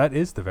one? That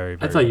is the very,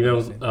 very. I thought you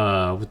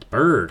meant with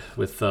Bird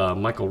with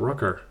Michael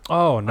Rooker.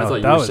 Oh no, I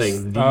thought you were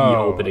saying the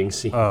opening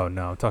scene. Oh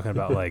no, I'm talking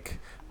about like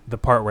the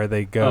part where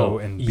they go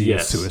and be a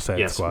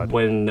Suicide Squad.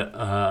 When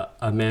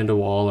Amanda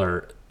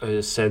Waller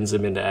sends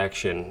them into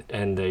action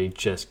and they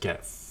just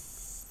get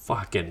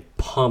fucking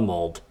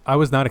pummeled. I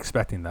was not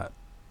expecting that.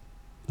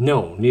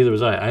 No, neither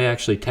was I. I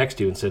actually texted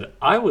you and said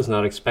I was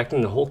not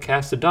expecting the whole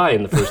cast to die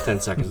in the first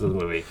 10 seconds of the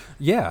movie.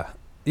 Yeah,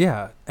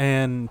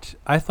 and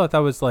I thought that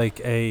was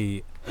like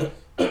a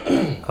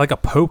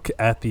poke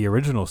at the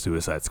original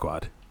Suicide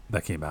Squad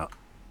that came out.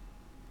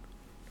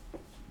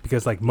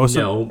 Because like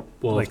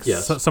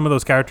some of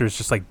those characters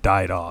just like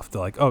died off.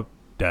 They're like, oh,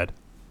 dead,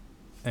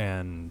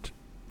 and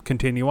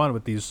continue on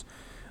with these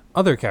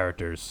other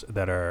characters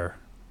that are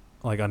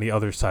like on the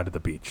other side of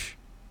the beach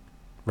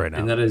right now.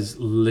 And that is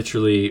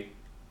literally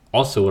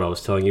also what I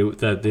was telling you,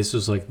 that this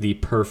was like the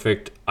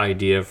perfect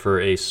idea for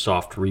a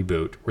soft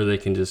reboot where they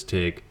can just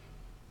take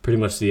pretty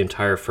much the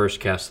entire first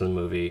cast of the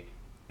movie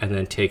and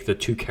then take the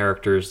 2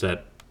 characters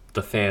that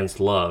the fans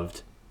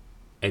loved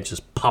and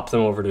just pop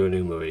them over to a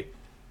new movie.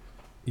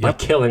 Yep.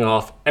 By killing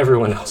off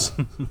everyone else.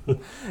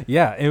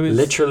 Yeah, it was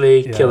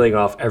literally killing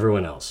off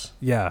everyone else.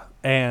 Yeah,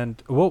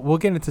 and we'll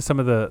get into some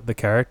of the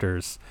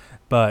characters,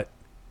 but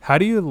how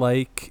do you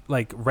like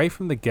right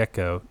from the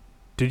get-go,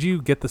 did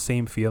you get the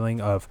same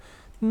feeling of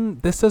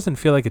this doesn't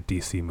feel like a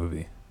DC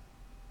movie,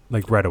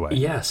 like right away?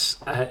 Yes,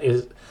 that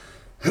is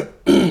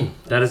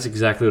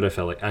exactly what I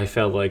felt like. I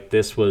felt like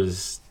this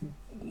was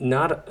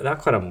not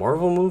quite a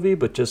Marvel movie,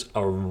 but just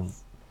a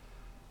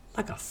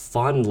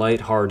fun,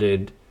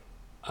 lighthearted,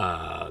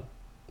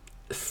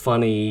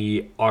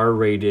 funny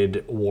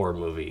R-rated war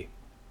movie.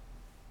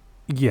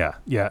 Yeah.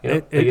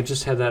 It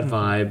just had that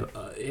vibe.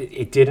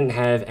 It didn't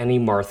have any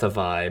Martha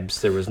vibes.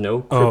 There was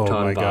no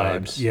Krypton vibes.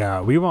 God.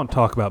 Yeah, we won't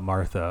talk about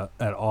Martha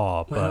at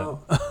all.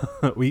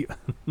 But you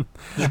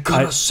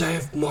gotta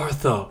save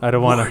Martha. I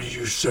don't want to. Why do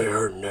you say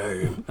her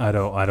name? I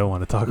don't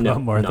want to talk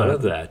about Martha. None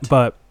of that.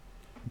 But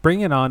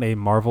bringing on a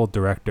Marvel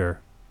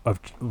director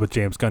with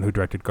James Gunn, who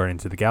directed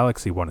Guardians of the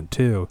Galaxy 1 and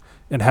 2,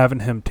 and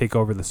having him take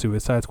over the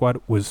Suicide Squad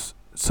was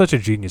such a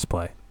genius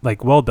play.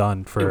 Like, well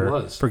done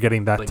for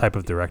getting that type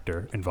of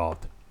director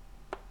involved.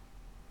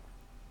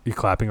 You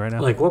clapping right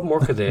now? Like, what more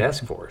could they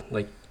ask for?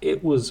 Like,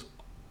 it was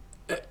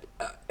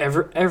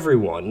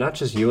everyone, not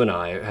just you and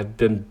I, have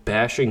been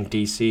bashing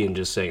DC and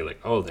just saying like,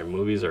 oh, their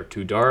movies are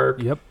too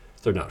dark. Yep.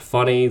 They're not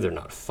funny. They're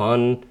not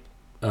fun.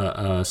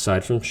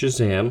 aside from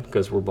Shazam,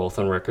 because we're both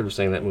on record of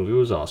saying that movie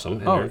was awesome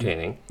and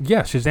entertaining.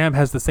 Yeah, Shazam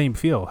has the same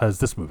feel as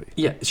this movie.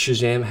 Yeah,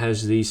 Shazam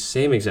has the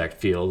same exact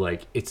feel.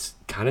 Like, it's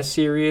kind of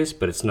serious,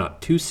 but it's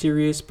not too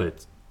serious, but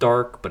it's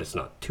dark, but it's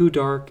not too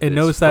dark. It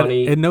knows that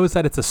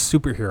it's a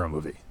superhero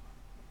movie.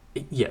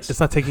 Yes. It's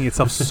not taking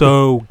itself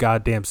so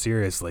goddamn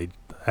seriously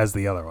as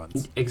the other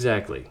ones.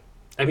 Exactly.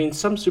 I mean,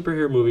 some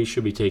superhero movies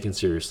should be taken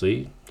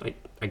seriously,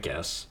 I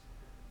guess.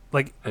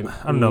 Like, I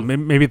don't know,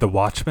 maybe The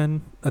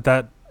Watchmen,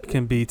 that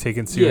can be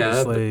taken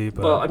seriously. Yeah,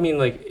 well, I mean,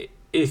 like,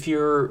 if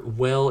you're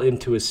well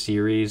into a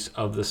series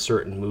of the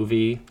certain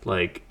movie,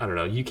 like, I don't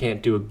know, you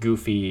can't do a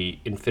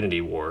goofy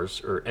Infinity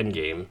Wars or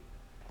Endgame.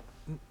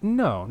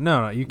 No,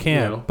 you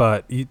can't. You know?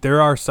 But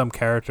there are some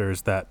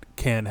characters that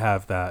can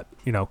have that,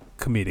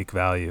 comedic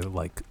value,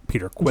 like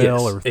Peter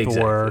Quill or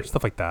Thor,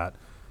 stuff like that.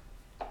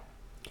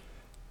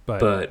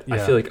 But yeah. I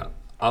feel like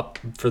up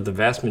for the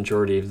vast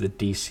majority of the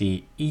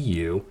DC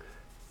EU,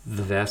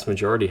 the vast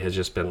majority has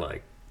just been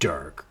like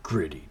dark,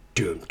 gritty,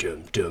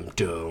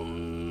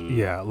 dum.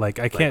 Yeah, like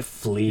I can't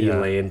Flea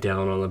laying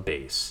down on the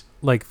base.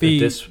 Like Flea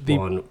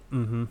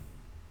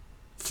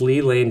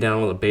laying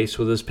down on the base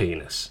with his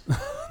penis.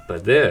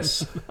 But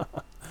this,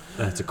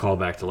 that's a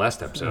callback to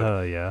last episode.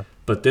 Oh yeah.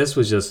 But this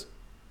was just,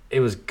 it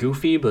was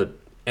goofy but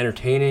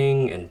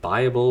entertaining and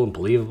buyable and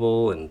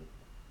believable and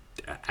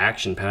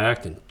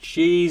action-packed, and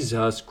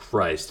Jesus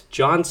Christ,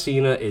 John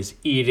Cena is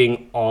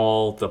eating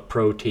all the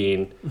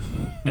protein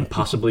and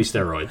possibly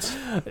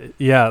steroids.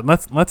 Yeah,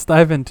 let's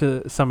dive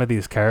into some of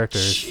these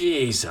characters.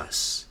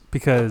 Jesus.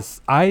 Because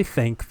I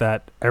think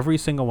that every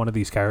single one of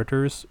these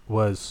characters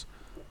was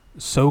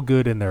so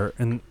good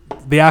and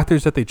the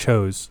actors that they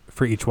chose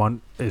for each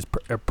one is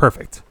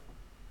perfect.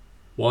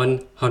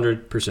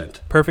 100%.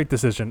 Perfect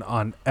decision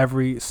on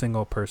every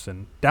single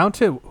person, down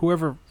to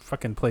whoever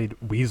fucking played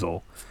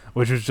Weasel,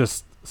 which was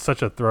just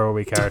such a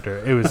throwaway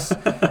character. It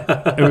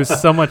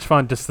was so much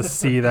fun just to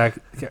see that.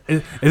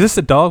 Is this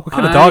a dog? What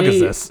kind of dog is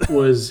this?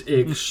 Was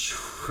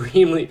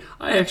extremely.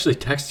 I actually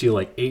texted you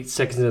like 8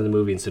 seconds into the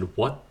movie and said,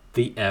 "What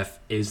the F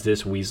is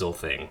this Weasel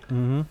thing?"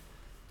 Mm-hmm.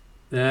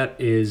 That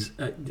is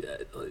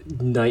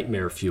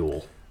nightmare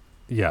fuel.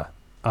 Yeah.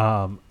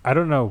 I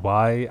don't know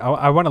why.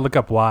 I want to look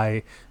up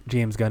why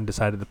James Gunn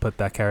decided to put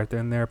that character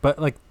in there, but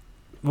like,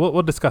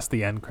 we'll discuss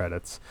the end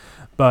credits.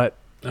 But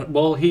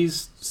well,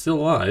 he's still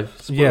alive.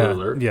 Spoiler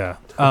alert. Yeah.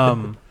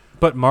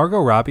 But Margot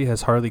Robbie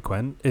as Harley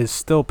Quinn is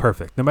still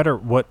perfect, no matter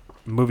what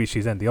movie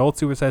she's in. The old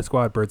Suicide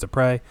Squad, Birds of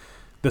Prey.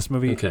 This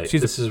movie. Okay.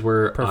 This is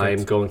where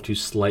I'm going to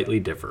slightly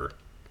differ.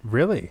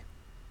 Really?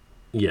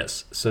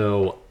 Yes.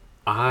 So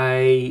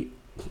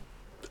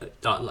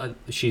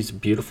she's a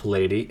beautiful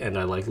lady, and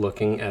I like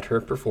looking at her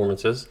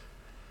performances.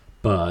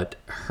 But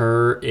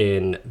her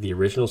in the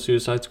original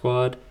Suicide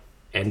Squad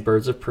and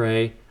Birds of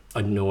Prey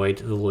annoyed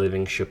the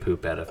living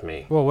shapoop out of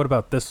me. Well, what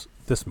about this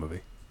movie?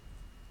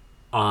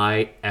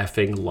 I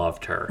effing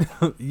loved her.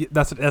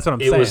 That's what I'm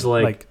saying.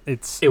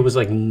 It was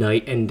like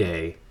night and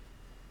day.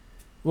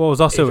 Well, it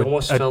was also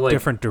a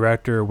different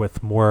director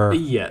with more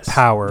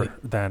power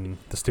than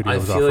the studio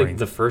was offering. I feel like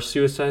the first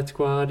Suicide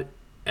Squad,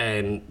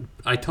 and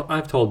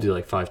I've told you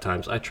like 5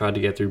 times, I tried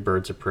to get through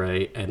Birds of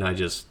Prey, and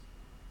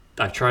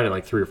I've tried it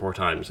like 3 or 4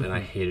 times, and I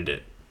hated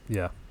it.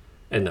 Yeah.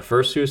 And the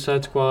first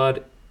Suicide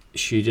Squad,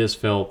 she just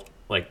felt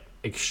like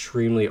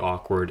extremely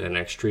awkward and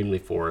extremely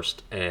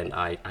forced, and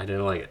I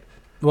didn't like it.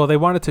 Well, they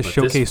wanted to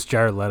showcase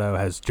Jared Leto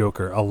as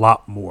Joker a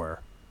lot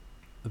more.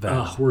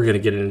 We're going to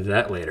get into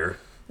that later.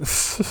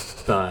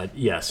 But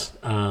yes.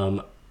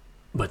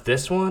 But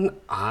this one,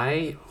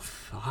 I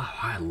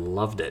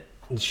loved it.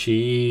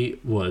 She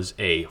was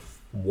a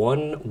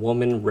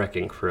one-woman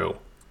wrecking crew.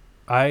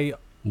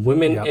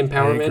 Women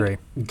empowerment, I agree.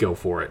 Go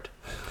for it.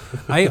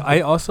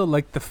 I also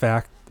like the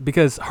fact,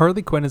 because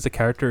Harley Quinn as a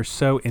character is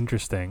so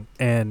interesting,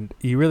 and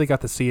you really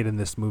got to see it in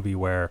this movie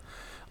where,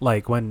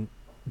 like, when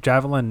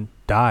Javelin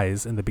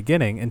dies in the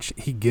beginning, and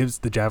he gives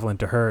the javelin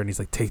to her, and he's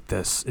like, "Take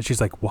this," and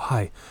she's like,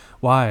 "Why?"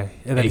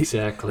 And then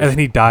exactly. And then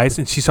he dies,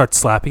 and she starts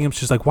slapping him.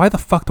 She's like, "Why the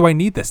fuck do I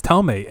need this?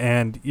 Tell me."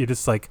 And you're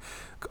just like,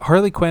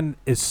 Harley Quinn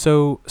is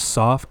so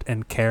soft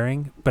and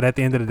caring, but at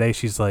the end of the day,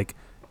 she's like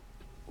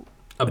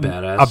a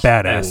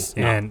badass,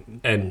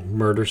 and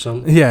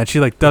murdersome. Yeah, and she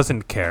like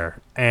doesn't care,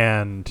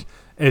 and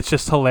it's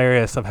just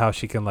hilarious of how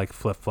she can like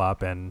flip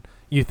flop, and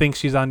you think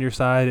she's on your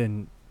side,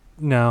 and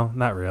no,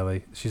 not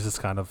really. She's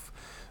just kind of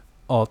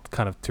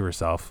to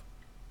herself.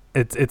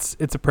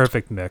 It's a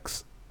perfect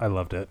mix. I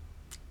loved it.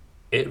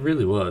 It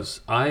really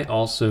was. I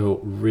also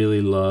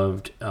really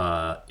loved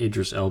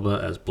Idris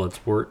Elba as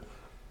Bloodsport.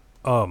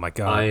 Oh my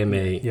god! I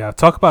am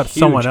talk about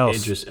someone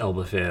else. Idris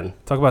Elba fan.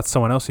 Talk about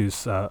someone else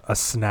who's a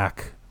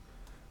snack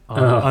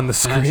on the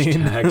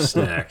screen.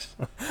 Snacks.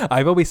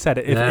 I've always said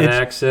it.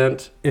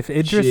 Accent. If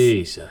Idris,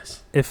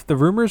 Jesus. If the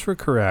rumors were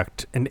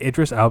correct and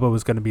Idris Elba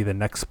was going to be the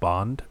next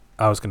Bond,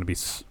 I was going to be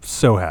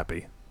so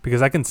happy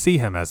because I can see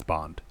him as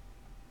Bond.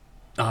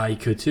 He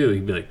could too.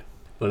 He'd be like,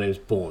 "My name's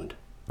Bond."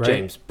 Right?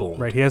 James Bond.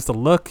 Right. He has the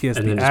look. He has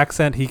the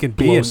accent. He can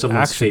be an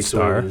action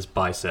star. With his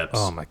biceps.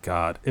 Oh my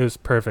god, it was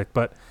perfect.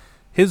 But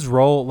his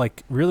role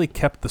like really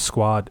kept the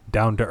squad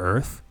down to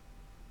earth.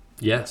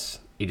 Yes,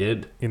 he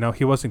did. You know,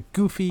 he wasn't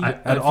goofy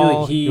at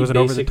all. Like he wasn't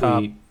over the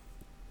top.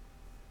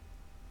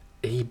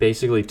 He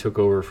basically took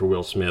over for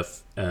Will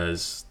Smith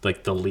as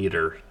like the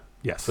leader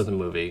for the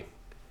movie.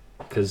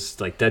 Because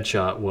like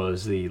Deadshot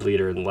was the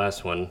leader in the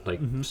last one, like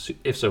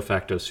ipso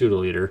facto pseudo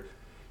leader,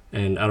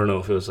 and I don't know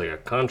if it was like a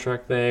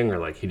contract thing or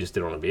like he just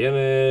didn't want to be in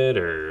it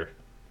or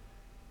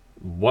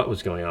what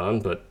was going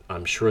on, but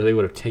I'm sure they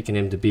would have taken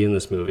him to be in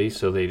this movie,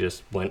 so they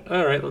just went,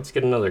 all right, let's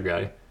get another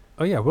guy.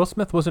 Oh yeah, Will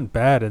Smith wasn't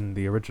bad in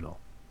the original.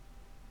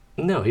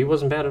 No, he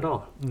wasn't bad at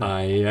all. No.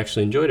 I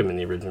actually enjoyed him in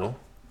the original,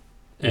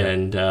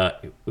 and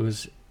it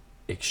was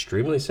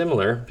extremely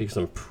similar because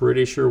I'm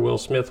pretty sure Will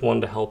Smith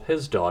wanted to help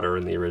his daughter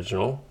in the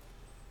original.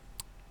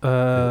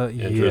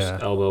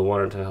 Idris Elba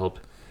wanted to help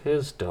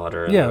his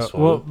daughter in this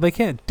one. Well, they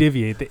can't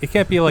deviate. It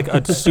can't be like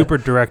a super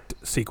direct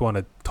sequel and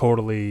a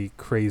totally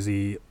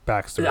crazy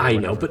backstory. I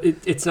know, but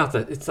it's not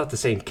the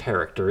same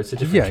character. It's a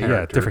different character.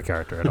 Yeah, different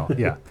character at all.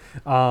 Yeah.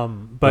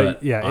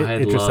 But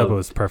Idris Elba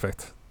was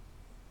perfect.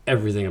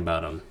 Everything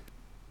about him.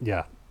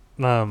 Yeah.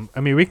 I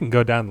mean, we can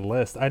go down the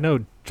list. I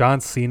know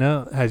John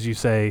Cena, as you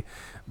say,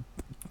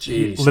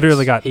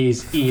 literally got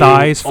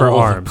thighs for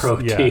arms.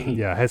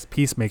 Yeah. His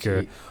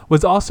Peacemaker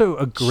was also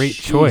a great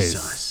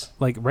choice.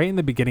 Like right in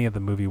the beginning of the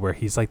movie, where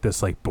he's like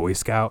this like Boy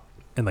Scout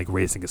and like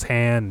raising his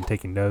hand and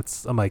taking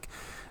notes. I'm like,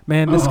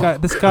 man, this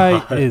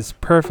guy is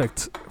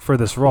perfect for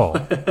this role.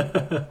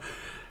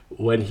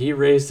 When he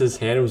raised his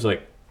hand, it was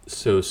like,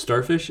 so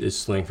starfish is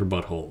slang for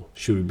butthole.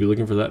 Should we be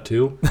looking for that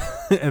too?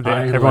 And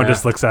everyone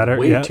just looks at her.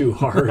 Way too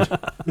hard.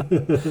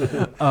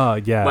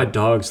 Yeah. My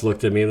dogs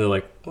looked at me and they're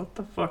like, "What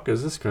the fuck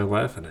is this guy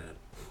laughing at?"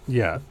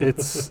 Yeah,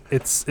 it's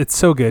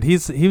so good. He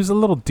was a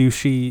little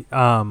douchey.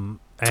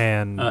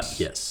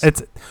 Yes. I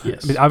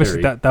mean,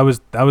 obviously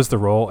that was the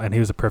role, and he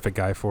was a perfect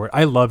guy for it.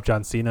 I love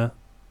John Cena.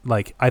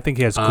 Like, I think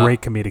he has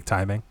great comedic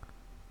timing.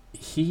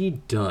 He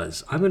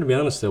does. I'm going to be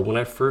honest, though. When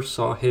I first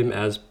saw him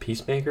as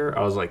Peacemaker,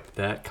 I was like,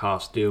 that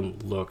costume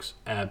looks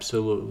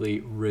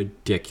absolutely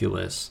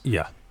ridiculous.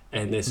 Yeah.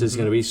 And this is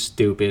going to be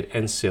stupid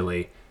and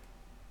silly.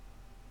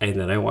 And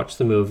then I watched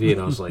the movie,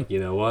 and I was like, you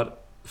know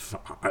what?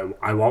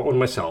 I want one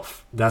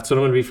myself. That's what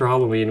I'm going to be for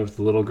Halloween with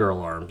the little girl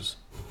arms.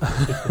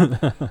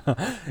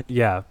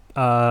 Yeah.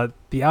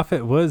 The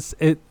outfit was...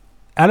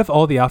 Out of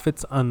all the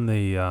outfits on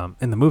the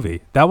in the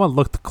movie, that one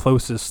looked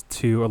closest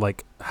to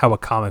like how a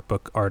comic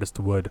book artist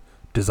would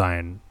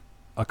design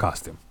a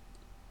costume.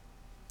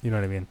 You know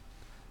what I mean?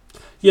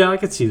 Yeah, I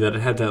could see that.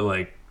 It had that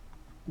like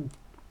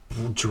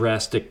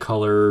drastic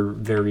color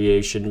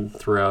variation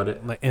throughout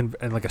it, like and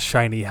like a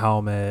shiny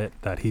helmet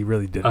that he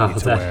really didn't need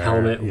to wear. That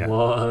helmet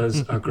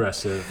was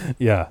aggressive.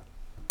 Yeah,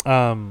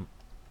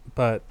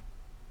 but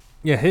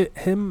yeah,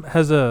 him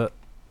has a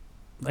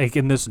like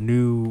in this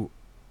new.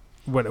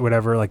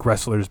 Whatever, like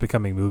wrestlers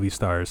becoming movie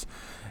stars,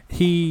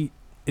 he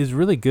is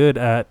really good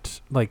at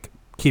like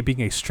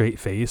keeping a straight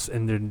face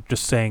and then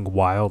just saying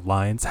wild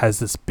lines. Has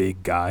this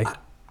big guy.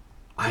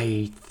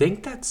 I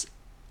think that's,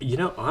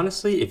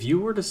 honestly, if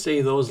you were to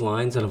say those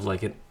lines out of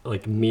like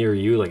me or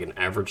you, like an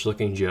average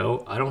looking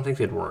Joe, I don't think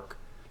they'd work.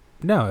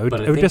 No,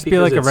 it would just be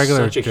like a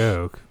regular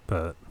joke.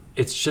 But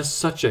it's just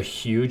such a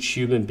huge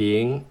human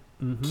being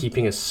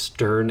keeping a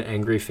stern,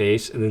 angry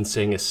face and then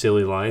saying a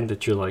silly line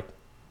that you're like.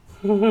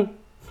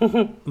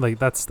 Like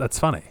that's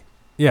funny.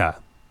 Yeah.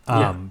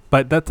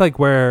 But that's like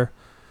where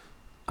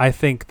I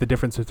think the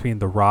difference between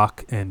The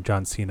Rock and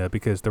John Cena,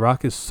 because The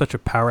Rock is such a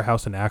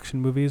powerhouse in action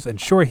movies, and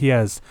sure he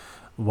has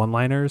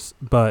one-liners,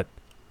 but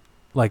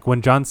like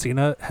when John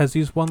Cena has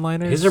these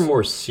one-liners, his are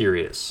more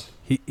serious.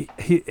 He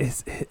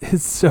is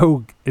it's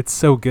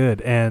so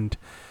good. And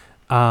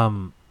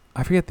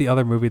I forget the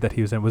other movie that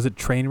he was in. Was it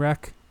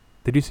Trainwreck?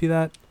 Did you see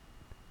that?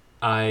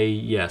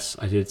 Yes,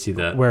 I did see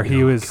that. Where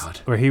he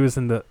was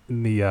in the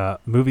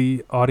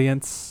movie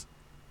audience,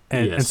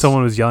 and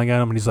someone was yelling at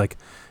him, and he's like,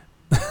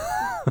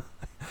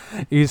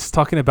 he's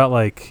talking about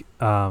like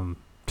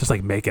just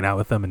like making out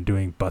with them and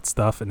doing butt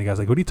stuff, and the guy's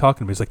like, "What are you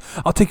talking about?" He's like,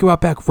 "I'll take you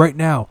out back right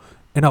now,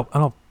 and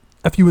I'll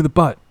f you in the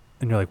butt."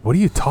 And you're like, "What are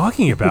you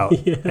talking about?"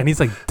 And he's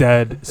like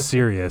dead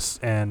serious,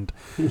 and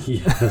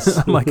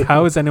I'm like,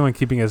 "How is anyone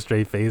keeping a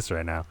straight face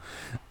right now?"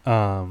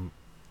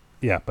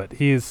 Yeah, but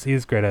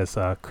he's great as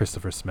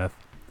Christopher Smith,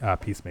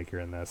 Peacemaker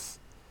in this.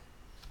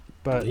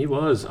 But he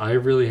was. I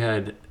really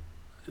had.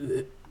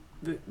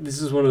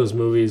 This is one of those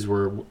movies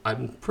where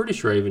I'm pretty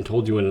sure I even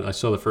told you when I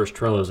saw the first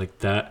trailer. I was like,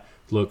 "That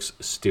looks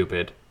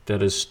stupid.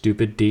 That is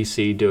stupid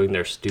DC doing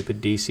their stupid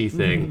DC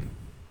thing."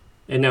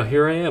 And now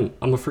here I am.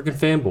 I'm a freaking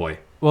fanboy.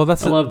 Well,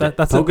 that's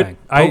that's the thing.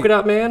 Polka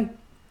Dot Man.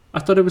 I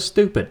thought it was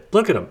stupid.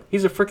 Look at him.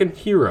 He's a freaking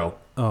hero.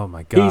 Oh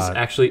my god. He's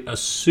actually a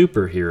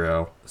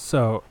superhero.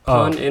 So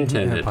pun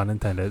intended. Yeah, pun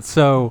intended.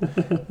 So,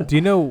 do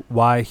you know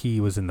why he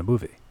was in the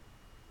movie?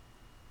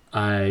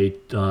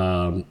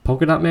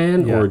 Polka Dot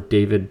Man or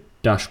David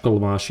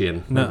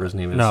Dashkalamashian, whatever his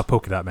name is. No,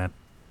 Polka Dot Man.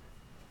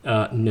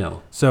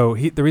 No. So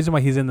the reason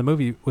why he's in the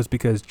movie was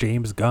because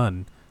James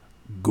Gunn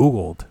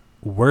Googled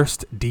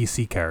worst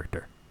DC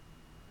character.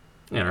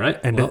 All right.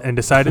 And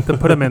decided to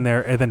put him in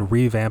there and then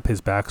revamp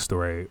his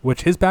backstory,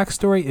 which his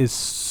backstory is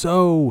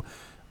so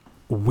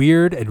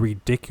weird and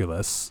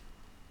ridiculous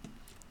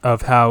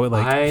of how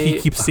he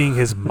keeps seeing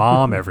his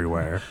mom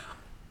everywhere.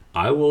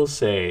 I will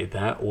say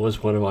that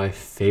was one of my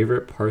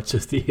favorite parts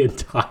of the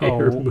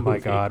entire movie. Oh my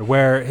God.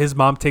 Where his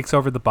mom takes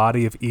over the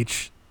body of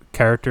each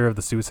character of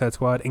the Suicide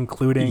Squad,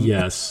 including...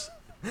 Yes.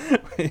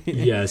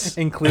 Yes.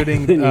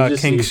 Including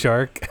King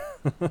Shark.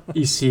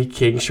 You see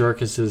King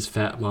Shark as his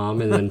fat mom,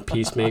 and then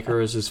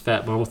Peacemaker as his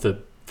fat mom with the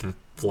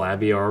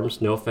flabby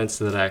arms. No offense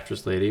to that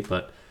actress lady,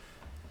 but...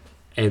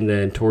 And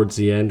then towards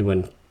the end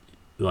when...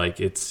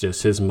 it's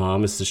just his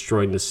mom is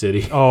destroying the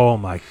city. Oh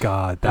my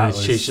God, that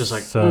was she's just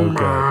like so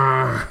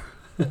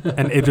good.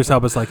 And Idris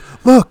Elba's like,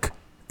 "Look,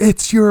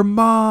 it's your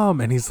mom,"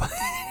 and he's like,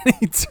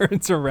 he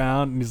turns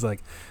around and he's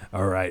like,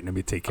 "All right, let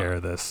me take care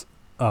of this."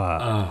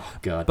 Oh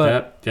God,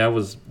 but that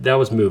was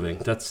moving.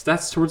 That's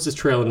towards the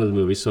trail end of the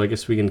movie, so I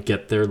guess we can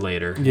get there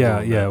later.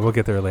 Yeah, we'll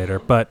get there later.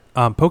 But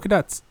Polka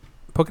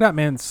Dot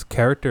Man's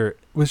character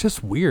was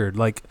just weird.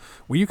 Like,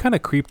 were you kind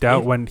of creeped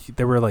out when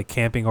they were like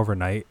camping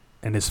overnight?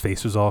 And his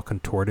face was all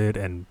contorted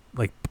and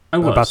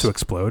about to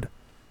explode.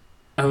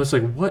 I was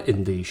like, what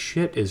in the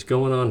shit is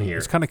going on here?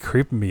 It's kind of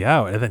creeping me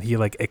out. And then he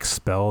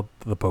expelled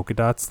the polka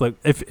dots. Like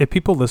if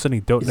people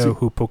listening don't know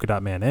who Polka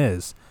Dot Man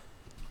is,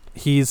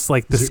 he's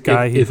like this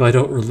guy. If I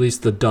don't release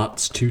the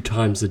dots 2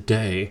 times a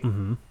day,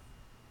 mm-hmm.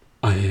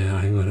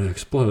 I'm going to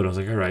explode. I was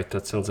like, all right,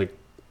 that sounds like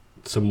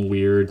some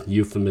weird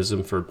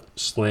euphemism for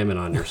slamming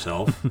on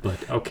yourself.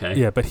 But okay.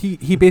 Yeah, but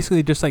he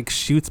basically just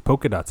shoots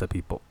polka dots at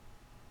people.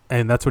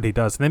 And that's what he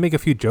does. And they make a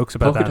few jokes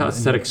about polka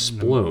dots that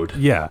explode.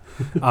 Yeah.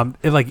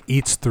 It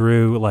eats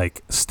through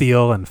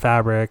steel and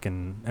fabric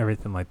and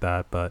everything like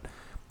that. But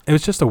it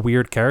was just a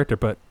weird character,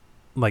 but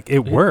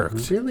it worked.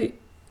 It really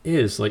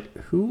is.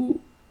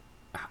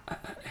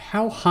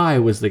 How high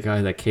was the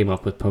guy that came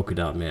up with Polka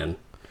Dot Man?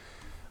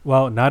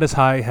 Well, not as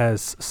high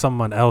as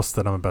someone else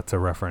that I'm about to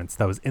reference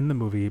that was in the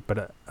movie,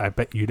 but I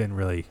bet you didn't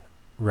really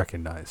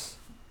recognize.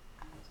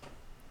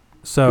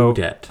 So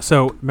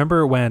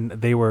remember when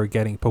they were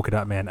getting Polka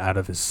Dot Man out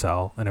of his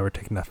cell and they were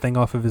taking that thing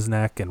off of his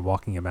neck and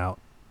walking him out?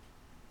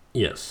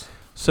 Yes.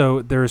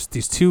 So there's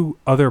these 2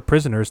 other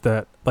prisoners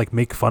that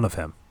make fun of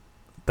him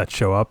that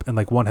show up, and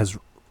one has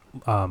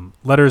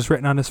letters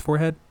written on his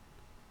forehead.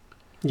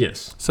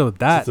 Yes. So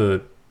that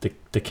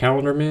the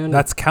Calendar Man.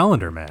 That's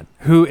Calendar Man,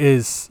 who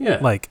is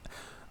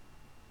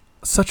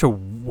such a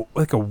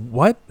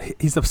what?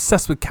 He's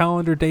obsessed with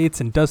calendar dates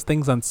and does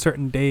things on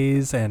certain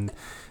days, and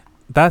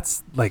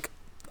that's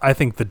I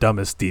think the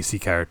dumbest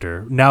DC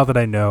character. Now that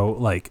I know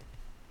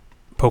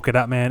Polka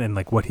Dot Man and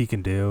what he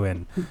can do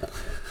and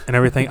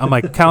everything, I'm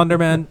like, Calendar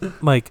Man,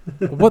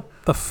 what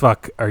the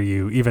fuck are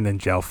you even in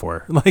jail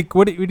for?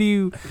 What are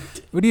you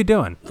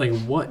doing?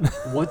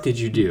 What did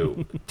you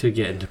do to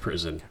get into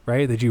prison?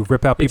 Right? Did you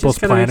rip out people's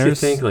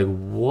planners? Makes you think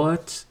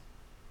what?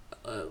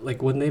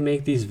 When they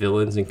make these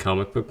villains in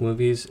comic book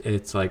movies,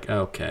 it's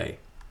okay.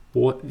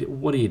 What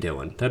are you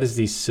doing? That is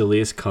the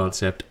silliest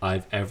concept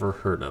I've ever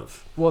heard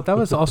of. Well, that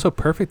was also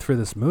perfect for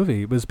this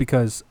movie, was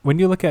because when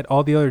you look at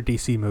all the other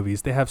DC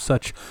movies, they have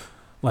such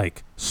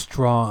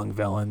strong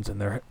villains,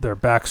 and their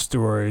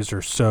backstories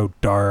are so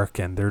dark,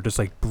 and they're just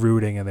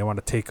brooding, and they want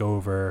to take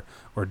over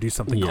or do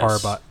something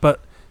horrible. But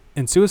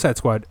in Suicide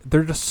Squad,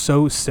 they're just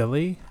so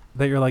silly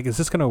that you're like, is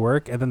this gonna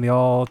work? And then they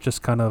all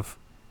just kind of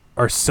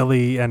are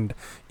silly and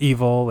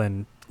evil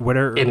and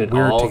whatever, and it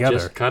weird all together.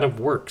 Just kind of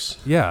works.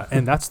 Yeah,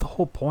 and that's the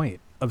whole point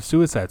of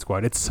Suicide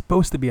Squad. It's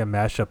supposed to be a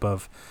mashup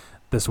of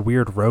this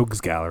weird rogues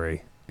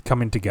gallery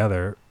coming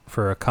together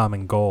for a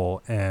common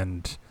goal,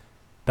 and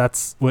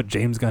that's what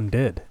James Gunn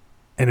did,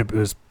 and it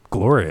was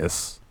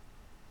glorious.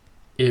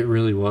 It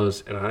really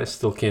was, and I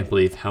still can't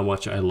believe how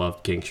much I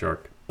loved King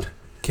Shark.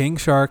 King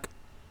Shark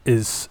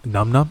is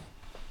Num Num.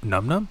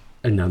 Num Num?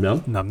 Num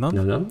Num. Num Num?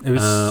 Num Num. It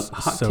was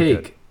hot so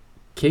take. Good.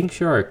 King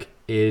Shark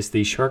is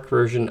the shark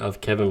version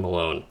of Kevin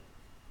Malone.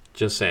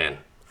 Just saying,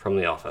 from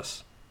The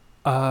Office.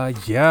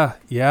 Yeah,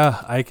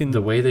 I can.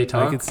 The way they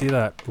talk, I can see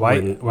that.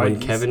 When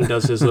Kevin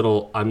does his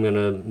little, I'm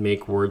gonna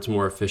make words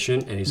more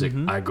efficient, and he's like,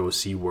 I go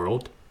see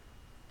world.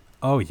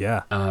 Oh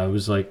yeah. I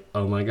was like,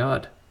 oh my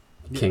God,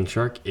 King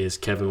Shark is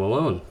Kevin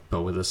Malone,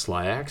 but with a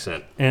sly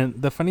accent.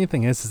 And the funny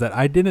thing is that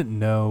I didn't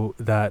know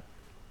that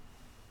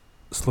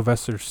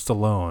Sylvester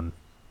Stallone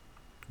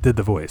did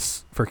the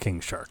voice for King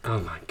Shark. Oh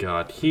my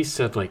God, he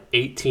said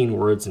 18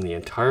 words in the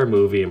entire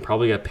movie and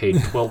probably got paid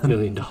 $12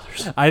 million.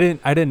 I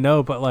didn't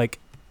know, but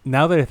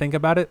now that I think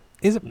about it,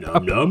 is it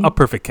a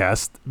perfect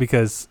cast,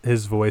 because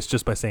his voice,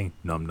 just by saying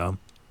num num.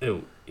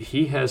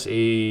 He has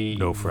a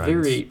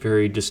very,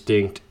 very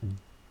distinct,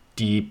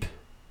 deep,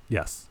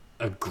 yes,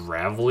 a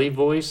gravelly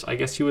voice, I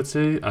guess you would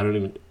say. I don't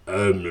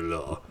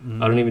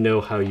even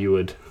know how you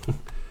would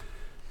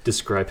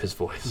describe his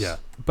voice. Yeah,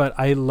 but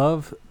I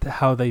love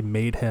how they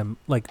made him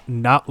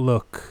not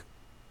look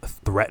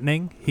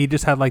threatening. He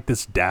just had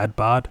this dad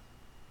bod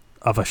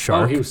of a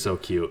shark. Oh, he was so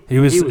cute. He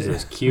was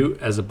as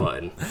cute as a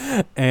button.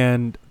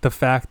 And the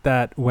fact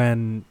that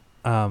when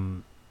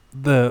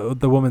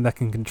the woman that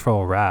can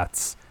control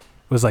rats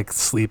was like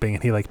sleeping,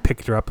 and he like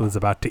picked her up and was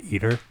about to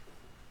eat her.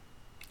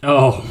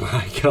 Oh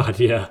my god,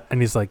 yeah. And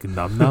he's like,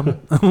 num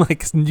num. I'm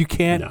like, you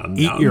can't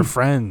eat your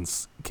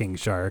friends, King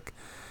Shark.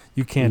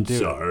 You can't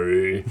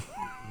do it.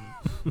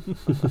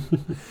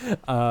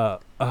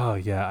 Oh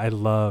yeah, I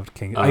loved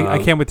King.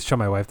 I can't wait to show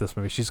my wife this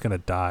movie. She's gonna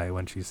die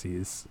when she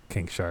sees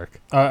King Shark.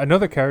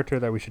 Another character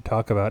that we should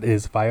talk about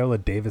is Viola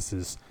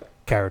Davis's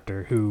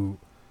character, who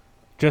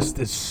just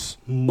is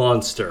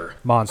monster.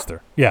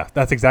 Yeah,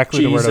 that's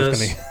exactly the word I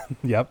was gonna.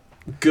 Yep.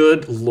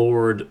 Good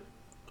Lord.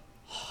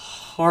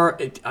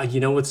 You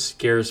know what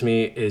scares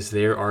me is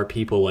there are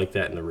people like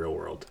that in the real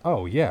world.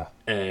 Oh yeah.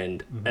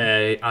 And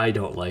I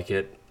don't like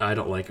it. I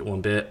don't like it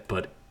one bit.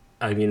 But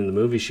I mean, in the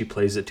movie, she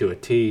plays it to a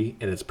T,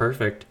 and it's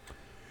perfect.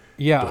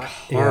 Yeah. But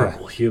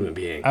horrible human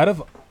being. Out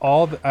of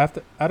all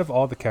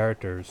the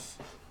characters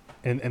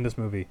in this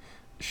movie,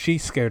 she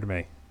scared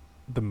me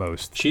the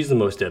most. She's the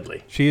most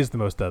deadly. She is the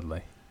most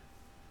deadly.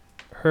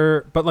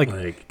 But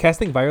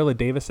casting Viola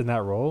Davis in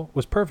that role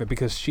was perfect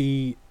because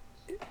she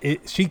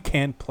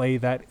can play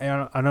that. I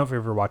don't know if you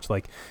ever watched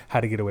like How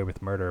to Get Away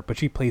with Murder, but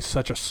she plays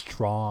such a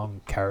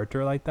strong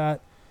character like that,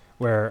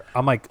 where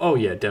I'm like, oh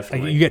yeah,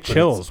 definitely. Like, you get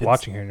chills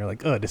watching her, and you're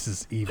like, oh, this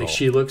is evil. Like,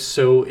 she looks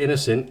so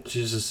innocent.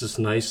 She's just this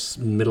nice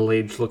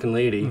middle-aged looking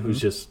lady who's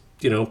just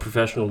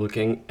professional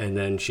looking, and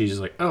then she's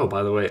like, oh,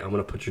 by the way, I'm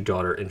gonna put your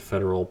daughter in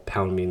federal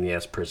pound me in the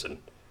ass prison.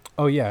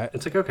 Oh yeah,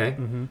 it's like okay,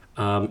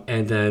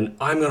 and then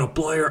I'm gonna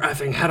blow your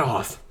effing head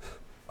off.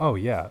 Oh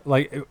yeah,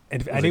 like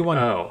if anyone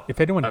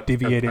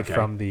deviated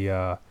from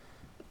the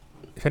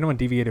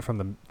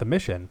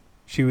mission,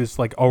 she was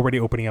like already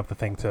opening up the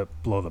thing to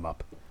blow them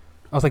up.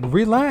 I was like,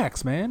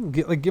 relax, man.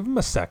 Give them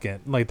a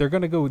second. Like they're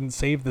gonna go and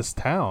save this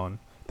town,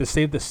 to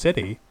save the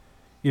city.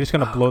 You're just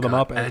gonna blow them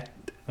up.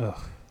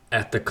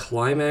 At the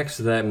climax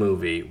of that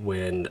movie,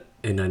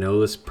 and I know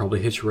this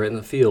probably hits you right in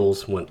the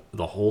feels, when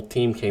the whole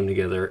team came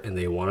together and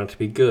they wanted to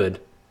be good.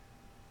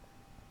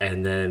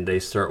 And then they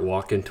start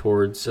walking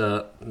towards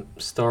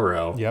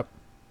Starro. Yep.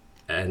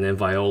 And then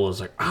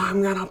Viola's like,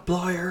 I'm going to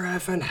blow your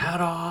effing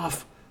head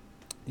off.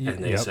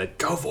 And they said,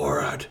 go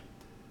for it.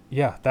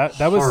 Yeah, that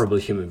was... Horrible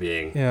human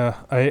being. Yeah,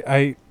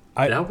 I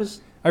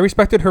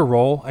respected her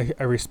role.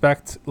 I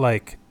respect,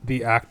 like,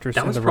 the actress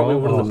in the role.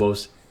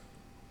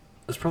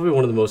 That's probably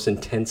one of the most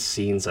intense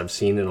scenes I've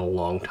seen in a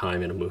long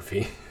time in a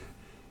movie.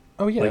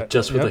 Oh, yeah. Like,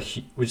 just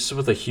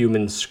with a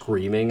human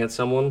screaming at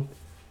someone.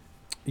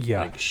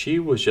 Yeah. Like, she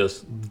was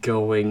just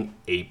going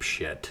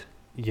apeshit.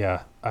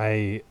 Yeah,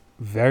 I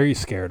very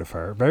scared of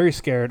her. Very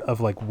scared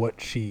of, like, what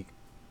she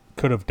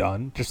could have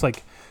done. Just,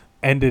 like,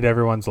 ended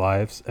everyone's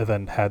lives and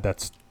then had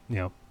that,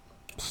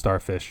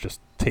 starfish just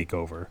take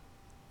over.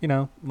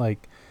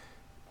 Like...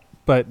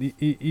 But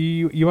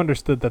you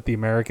understood that the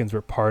Americans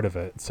were part of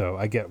it, so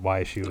I get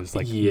why she was,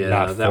 like,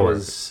 not that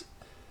was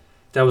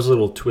a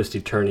little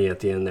twisty turny at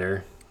the end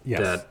there.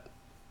 Yes.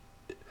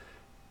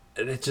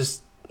 It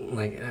just...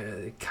 like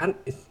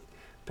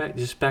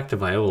back to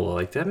Viola,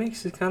 like that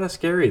makes it kind of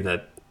scary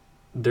that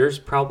there's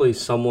probably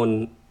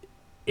someone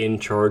in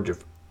charge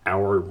of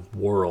our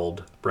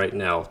world right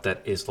now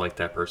that is like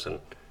that person.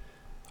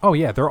 Oh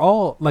yeah, they're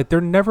all like, they're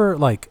never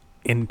like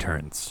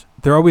interns.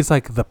 They're always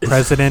like the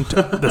president,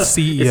 the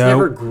CEO. It's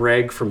never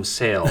Greg from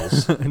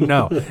sales.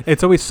 No,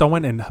 it's always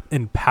someone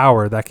in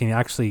power that can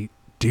actually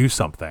do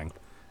something,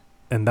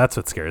 and that's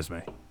what scares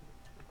me.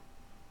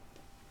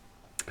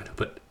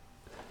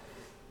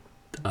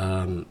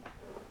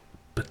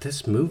 But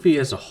this movie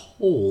as a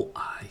whole,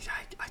 I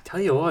tell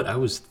you what, I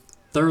was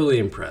thoroughly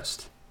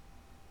impressed.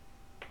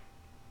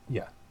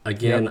 Yeah.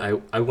 Again,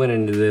 yep. I went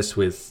into this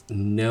with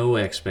no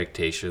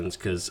expectations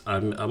because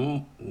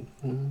I'm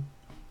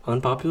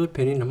unpopular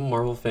opinion. I'm a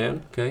Marvel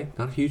fan. Okay,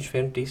 not a huge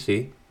fan of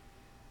DC.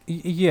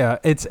 Yeah,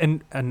 it's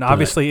and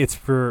obviously it's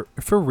for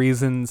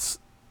reasons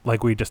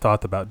like we just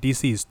talked about.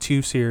 DC is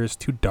too serious,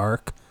 too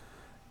dark.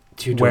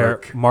 Where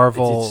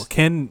Marvel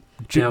can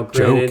joke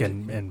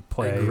and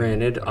play.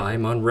 Granted,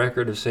 I'm on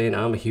record of saying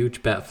I'm a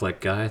huge Batfleck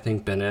guy. I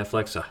think Ben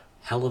Affleck's a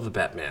hell of a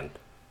Batman.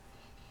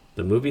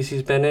 The movies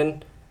he's been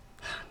in,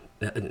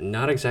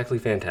 not exactly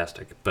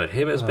fantastic. But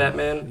him as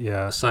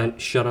Batman,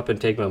 shut up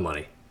and take my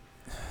money.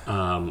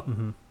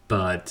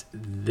 But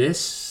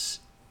this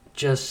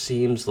just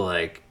seems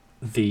like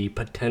the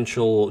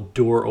potential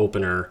door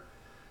opener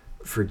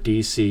for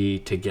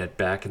DC to get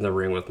back in the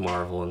ring with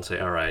Marvel and say,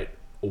 all right,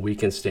 we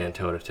can stand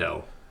toe to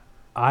toe.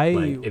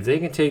 If they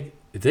can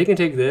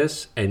take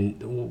this,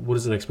 and what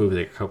is the next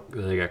movie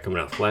they got coming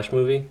out? Flash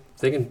movie.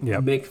 If they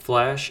can make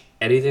Flash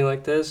anything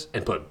like this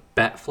and put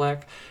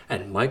Batfleck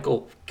and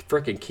Michael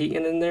frickin'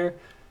 Keaton in there,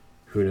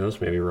 who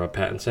knows? Maybe Rob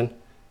Pattinson,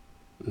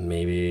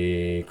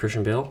 maybe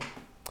Christian Bale.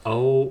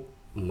 Oh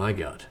my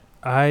God!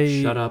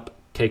 Shut up.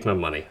 Take my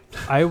money.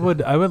 I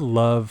would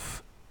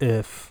love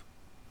if,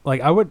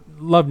 I would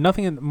love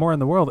nothing more in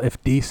the world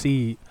if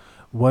DC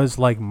was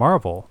like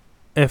Marvel.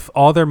 If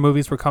all their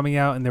movies were coming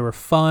out and they were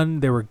fun,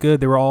 they were good,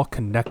 they were all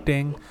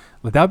connecting,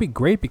 But that would be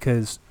great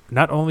because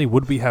not only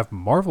would we have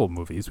Marvel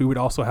movies, we would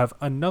also have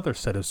another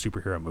set of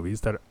superhero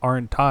movies that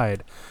aren't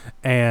tied,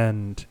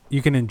 and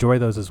you can enjoy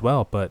those as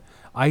well. But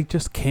I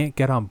just can't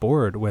get on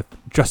board with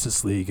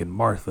Justice League and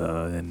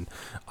Martha and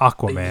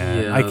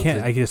Aquaman.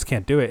 Yeah, I just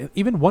can't do it.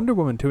 Even Wonder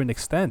Woman to an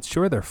extent.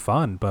 Sure, they're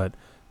fun, but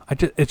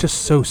it's just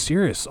so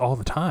serious all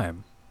the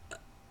time.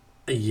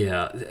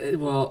 Yeah,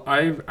 well,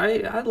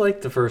 I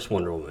like the first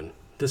Wonder Woman.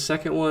 The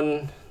second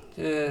one,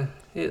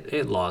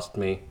 it lost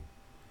me.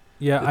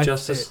 Yeah, the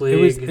Justice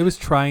League. It was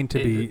trying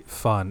to be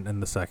fun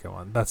in the second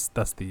one. That's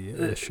the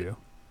issue.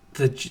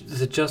 The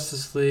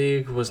Justice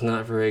League was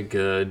not very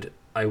good.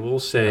 I will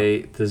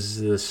say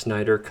the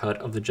Snyder cut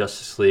of the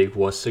Justice League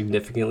was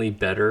significantly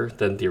better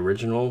than the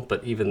original,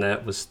 but even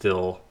that was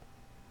still.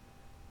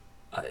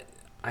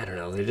 I don't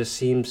know. They just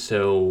seem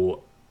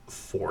so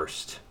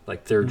forced.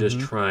 Like they're just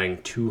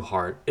trying too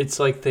hard. It's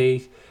like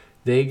they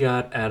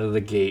got out of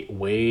the gate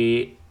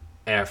way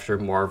after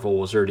Marvel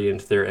was already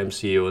into their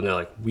MCU, and they're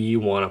like, we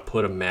want to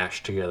put a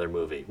mashed together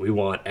movie. We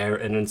want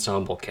an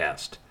ensemble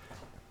cast.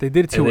 They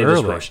did it too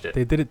early.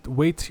 They did it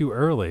way too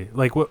early.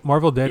 Like what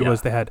Marvel did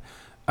was they had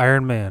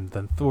Iron Man,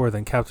 then Thor,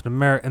 then Captain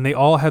America, and they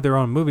all had their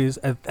own movies,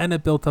 and then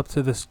it built up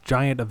to this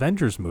giant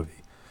Avengers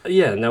movie.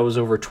 Yeah, and that was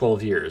over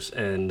 12 years,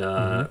 and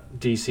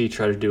DC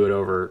tried to do it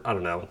over,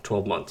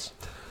 12 months.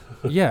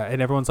 Yeah,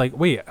 and everyone's like,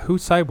 wait,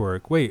 who's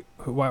Cyborg? Wait,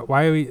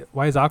 why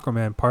is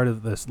Aquaman part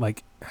of this?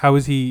 Like, how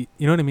is he,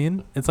 you know what I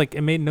mean? It's like,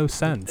 it made no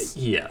sense.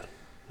 Yeah.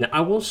 Now,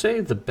 I will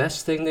say the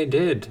best thing they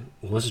did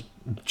was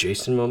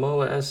Jason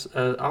Momoa as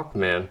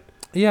Aquaman.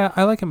 Yeah,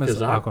 I like him as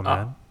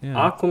Aquaman.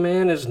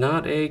 Aquaman is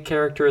not a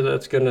character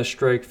that's going to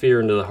strike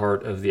fear into the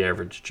heart of the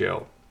average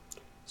Joe.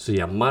 So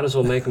yeah, might as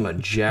well make him a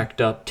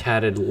jacked up,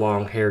 tatted,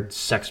 long-haired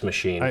sex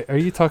machine. Are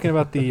you talking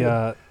about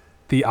the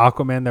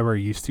Aquaman that we're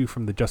used to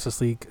from the Justice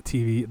League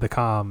TV, the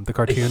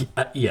cartoon?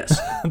 Yes.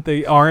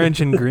 The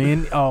orange and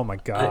green? Oh my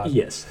god.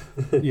 Yes.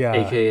 Yeah.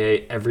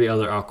 AKA every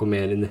other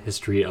Aquaman in the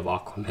history of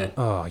Aquaman.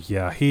 Oh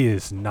yeah, he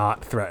is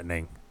not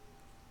threatening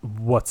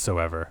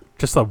whatsoever.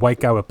 Just a white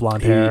guy with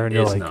blonde hair, and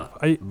you're like,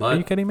 are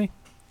you kidding me?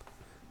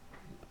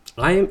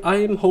 I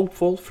am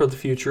hopeful for the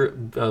future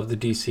of the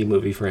DC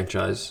movie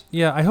franchise.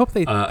 Yeah, I hope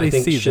they I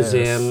think see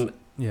Shazam this.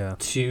 Yeah.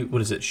 2,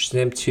 what is it?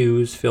 Shazam 2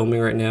 is filming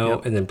right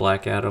now, and then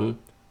Black Adam.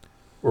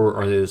 Or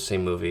are they the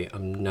same movie?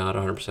 I'm not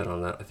 100%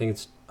 on that. I think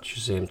it's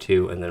Shazam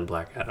 2 and then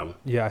Black Adam.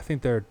 Yeah, I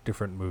think they're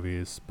different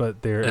movies,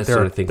 but they're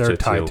so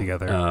tied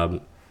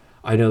together.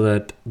 I know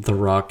that The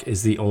Rock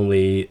is the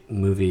only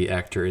movie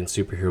actor in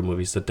superhero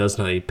movies that does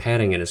not need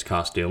padding in his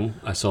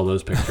costume. I saw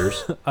those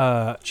pictures.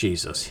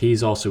 Jesus,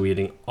 he's also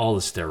eating all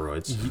the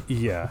steroids.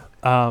 Yeah.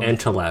 And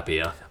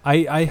tilapia.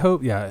 I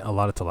hope, a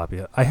lot of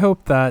tilapia. I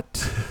hope that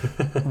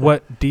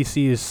what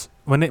DC is,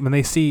 when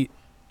they see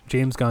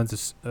James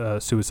Gunn's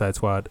Suicide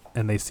Squad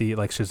and they see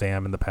like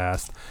Shazam in the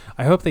past,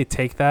 I hope they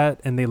take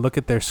that and they look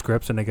at their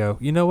scripts and they go,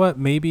 you know what,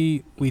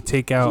 maybe we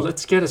take out,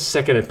 let's get a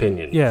second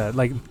opinion. Yeah,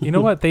 like, you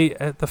know what, they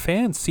the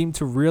fans seem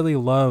to really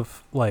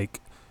love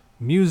like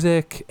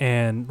music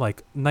and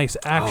like nice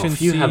action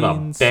scenes. If you have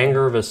a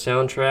banger of a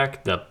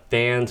soundtrack, the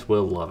fans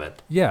will love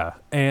it. Yeah,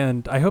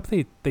 and I hope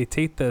they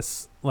take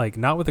this like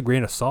not with a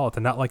grain of salt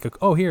and not like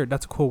here,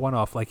 that's a cool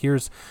one-off, like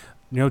here's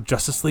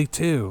Justice League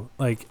 2.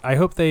 Like, I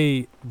hope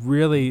they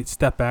really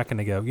step back and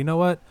they go, you know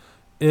what?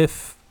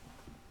 If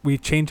we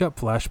change up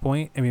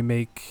Flashpoint and we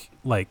make,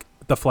 like,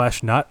 the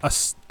Flash not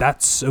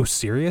that's so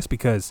serious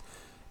because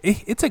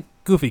it's a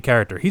goofy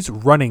character. He's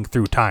running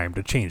through time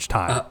to change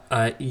time.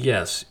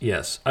 Yes.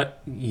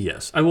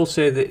 I will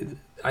say that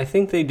I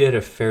think they did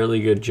a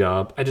fairly good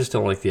job. I just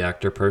don't like the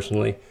actor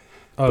personally.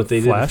 But they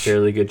Flash? did a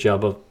fairly good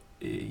job of...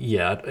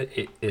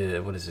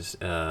 what is this?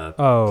 I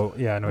know what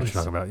you're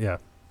talking about, yeah.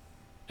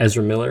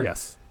 Ezra Miller?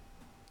 Yes.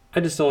 I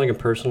just don't like him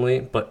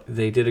personally, but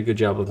they did a good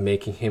job of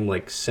making him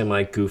like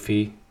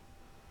semi-goofy.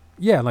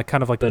 Yeah, like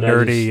kind of like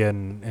nerdy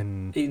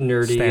and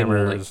nerdy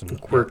stammers and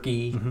like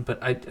quirky. Mm-hmm.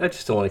 But I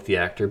just don't like the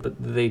actor. But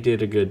they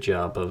did a good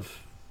job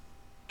of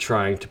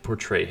trying to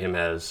portray him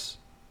as.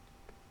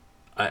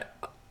 I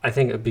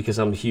think because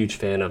I'm a huge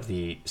fan of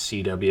the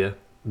CW,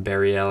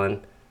 Barry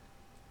Allen.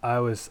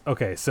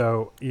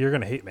 So you're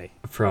gonna hate me.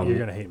 You're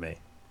gonna hate me.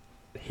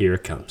 Here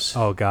it comes.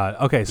 Oh God.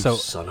 Okay, so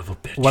son of a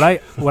bitch.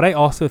 What I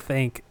also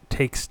think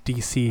takes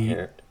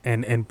DC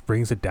and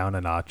brings it down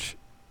a notch.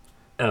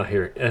 Oh,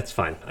 here, that's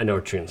fine. I know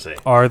what you're gonna say.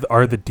 Are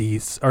the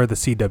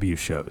CW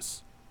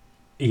shows?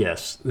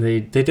 Yes,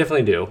 they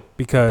definitely do.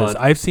 Because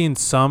I've seen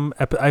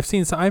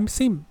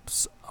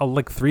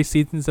like 3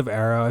 seasons of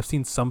Arrow. I've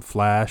seen some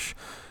Flash,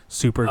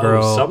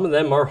 Supergirl. Oh, some of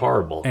them are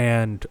horrible.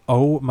 And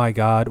oh my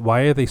God,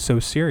 why are they so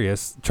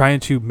serious?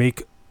 Trying to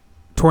make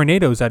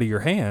tornadoes out of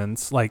your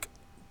hands, like.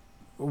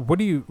 What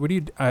do you?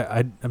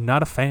 I'm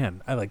not a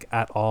fan. I like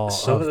at all.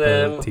 Some of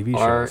them TV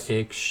are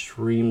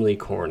extremely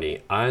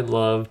corny. I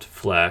loved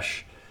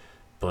Flash,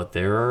 but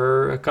there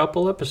are a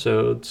couple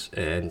episodes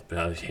and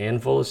a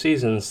handful of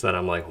seasons that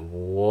I'm like,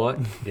 what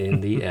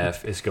in the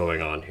F is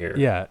going on here?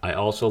 Yeah. I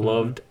also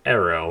loved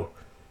Arrow.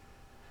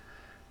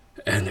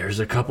 And there's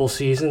a couple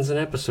seasons and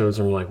episodes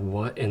where I'm like,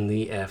 what in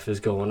the F is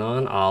going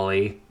on,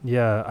 Ollie?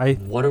 Yeah,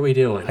 what are we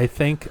doing? I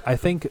think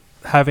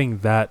having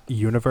that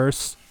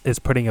universe is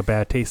putting a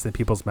bad taste in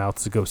people's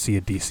mouths to go see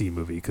a DC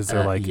movie because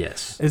they're like,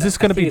 yes. Is this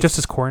going to be just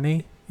as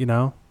corny? You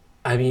know?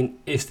 I mean,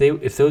 if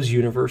those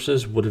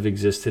universes would have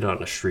existed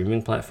on a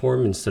streaming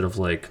platform instead of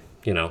like,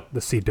 you know, the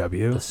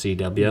CW. The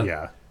CW.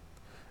 Yeah.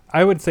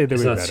 I would say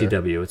it's not better.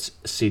 CW, it's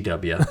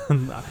CW.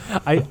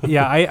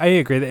 I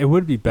agree that it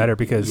would be better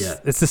because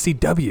it's the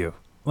CW,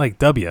 like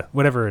W,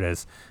 whatever it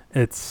is.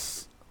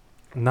 It's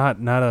not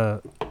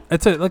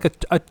it's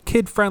a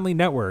kid friendly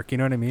network. You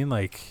know what I mean?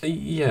 Like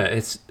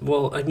it's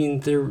I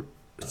mean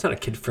it's not a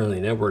kid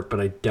friendly network, but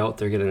I doubt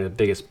they're getting the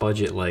biggest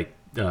budget like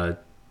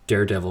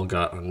Daredevil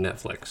got on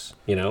Netflix.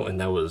 You know, and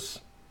that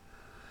was.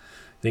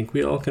 I think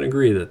we all can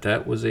agree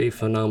that was a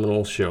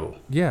phenomenal show.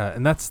 Yeah,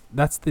 and that's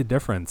the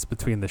difference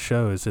between the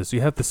shows is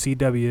you have the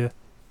CW.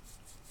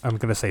 I'm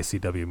going to say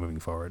CW moving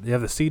forward. You have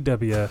the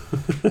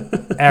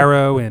CW,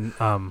 Arrow, and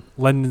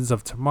Legends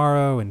of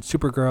Tomorrow, and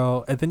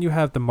Supergirl, and then you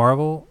have the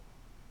Marvel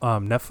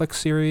Netflix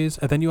series,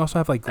 and then you also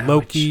have like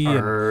Loki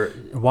and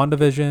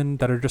WandaVision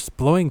that are just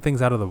blowing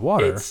things out of the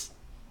water.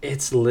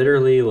 It's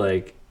literally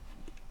like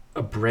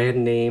a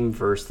brand name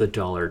versus the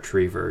Dollar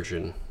Tree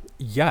version.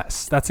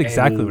 Yes, that's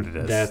exactly what it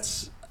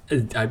is.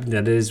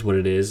 That is what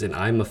it is, and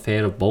I'm a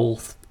fan of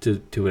both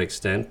to an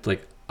extent.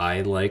 Like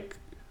I like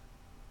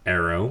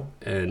Arrow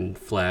and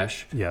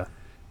Flash. Yeah.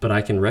 But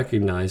I can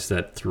recognize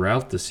that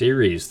throughout the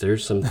series,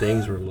 there's some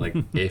things where I'm like,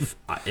 if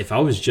I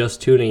was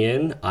just tuning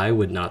in, I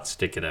would not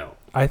stick it out.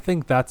 I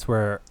think that's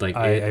where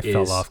I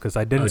fell off because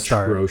I didn't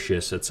start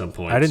atrocious at some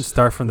point. I didn't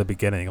start from the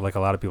beginning like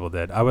a lot of people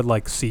did. I would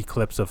like see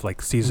clips of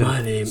like season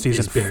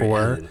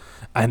 4,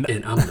 and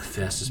I'm the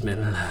fastest man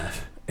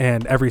alive.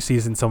 And every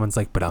season, someone's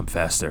like, "But I'm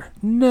faster."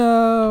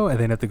 No, and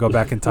then have to go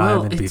back in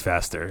time and be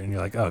faster. And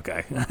you're like,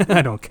 "Okay,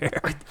 I don't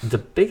care." The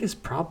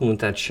biggest problem with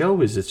that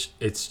show is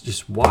it's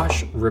just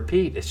wash,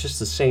 repeat. It's just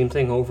the same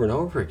thing over and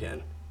over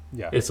again.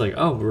 Yeah, it's like,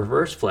 oh,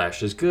 Reverse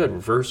Flash is good,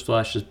 Reverse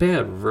Flash is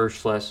bad, Reverse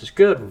Flash is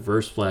good,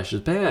 Reverse Flash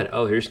is bad.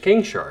 Oh, here's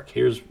King Shark.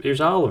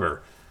 Here's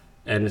Oliver,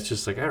 and it's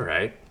just like, all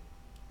right,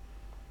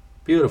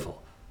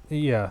 beautiful.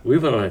 Yeah, we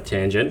went on a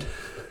tangent.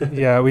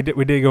 Yeah, we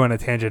did go on a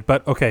tangent,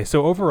 but okay.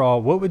 So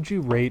overall, what would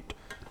you rate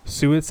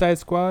Suicide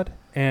Squad,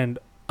 and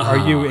are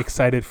you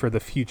excited for the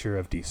future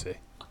of DC?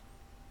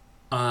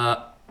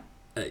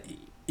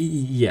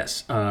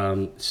 Yes.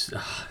 I'm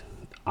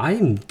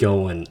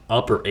going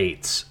upper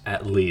 8s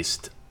at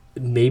least,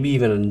 maybe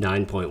even a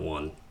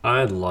 9.1.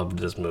 I loved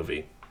this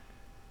movie.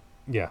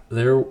 Yeah,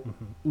 there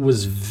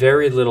was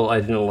very little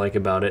I didn't like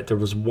about it. There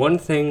was one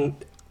thing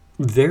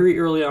very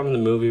early on in the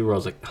movie where I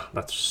was like, oh,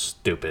 "That's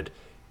stupid."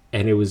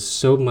 And it was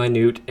so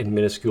minute and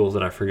minuscule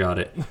that I forgot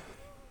it.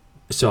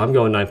 So I'm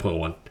going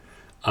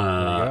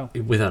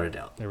 9.1, without a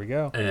doubt. There we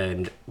go.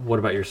 And what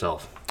about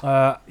yourself?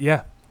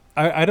 Yeah,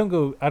 I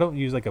don't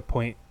use like a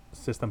point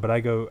system, but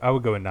I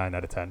would go a 9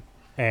 out of 10.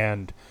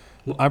 And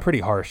I'm pretty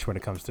harsh when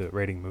it comes to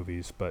rating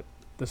movies, but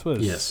this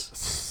was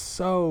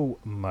so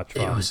much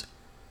fun.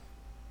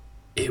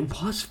 It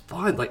was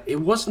fun. Like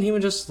it wasn't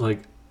even just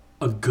like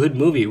a good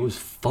movie. It was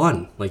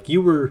fun. Like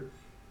you were.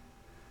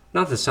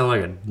 Not to sound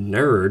like a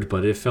nerd,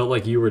 but it felt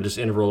like you were just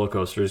in a roller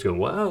coaster, just going,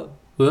 wow,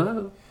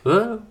 wow,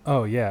 wow.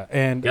 Oh yeah,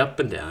 and up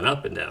and down,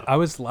 up and down. I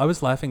was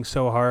laughing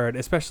so hard,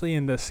 especially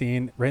in the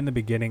scene right in the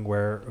beginning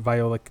where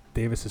Viola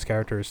Davis's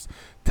character is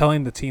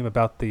telling the team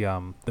about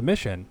the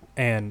mission,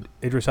 and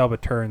Idris Elba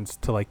turns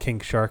to like King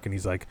Shark, and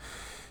he's like,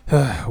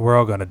 "We're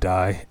all gonna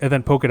die," and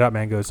then Polka Dot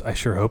Man goes, "I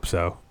sure hope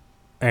so."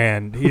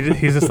 And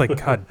he's just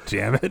like, God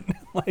damn it.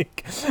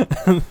 Like,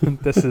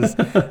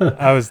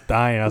 I was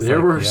dying. There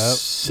were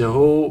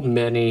so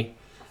many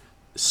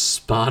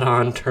spot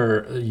on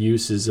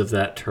uses of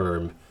that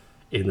term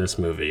in this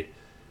movie.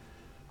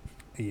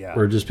 Yeah.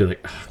 Or just be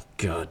like, oh,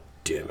 God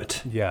damn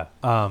it. Yeah.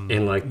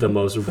 In like the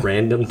most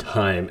random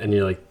time. And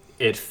you're like,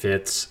 it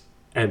fits.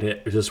 And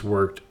it just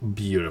worked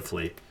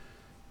beautifully.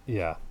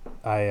 Yeah.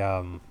 9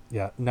 out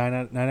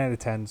of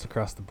 10s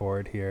across the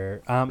board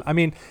here. I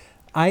mean,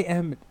 I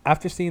am,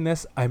 after seeing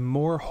this, I'm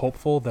more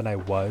hopeful than I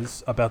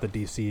was about the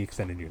DC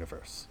Extended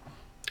Universe.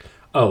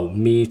 Oh,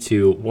 me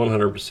too,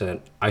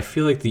 100%. I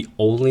feel like the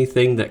only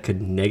thing that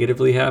could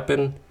negatively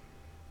happen,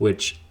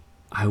 which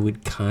I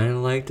would kind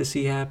of like to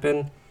see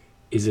happen,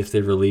 is if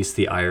they release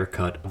the Ayer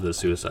cut of the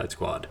Suicide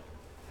Squad.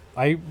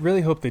 I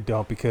really hope they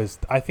don't, because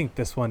I think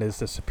this one is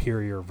the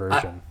superior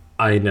version.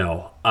 I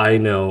know.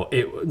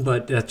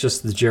 But that's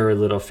just the Jared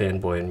Leto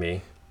fanboy in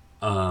me.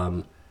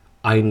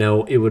 I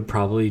know it would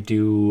probably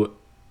do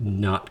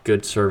not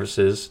good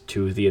services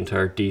to the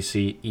entire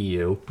DC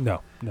EU. No,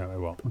 it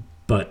won't.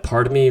 But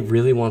part of me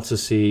really wants to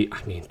see,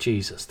 I mean,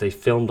 Jesus, they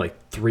filmed like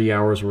 3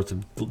 hours worth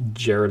of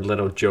Jared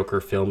Leto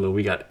Joker film and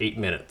we got 8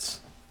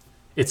 minutes.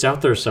 It's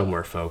out there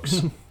somewhere,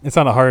 folks. It's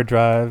on a hard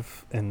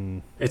drive.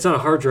 It's on a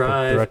hard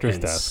drive. Director's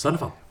desk. Son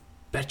of a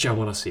bitch, I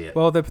want to see it.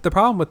 Well, the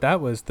problem with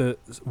that was the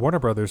Warner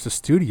Brothers, the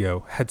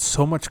studio, had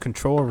so much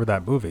control over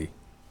that movie.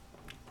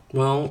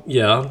 Well,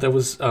 yeah, that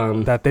was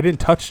that they didn't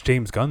touch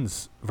James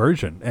Gunn's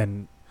version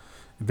and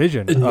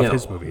vision of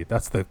his movie.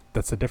 That's the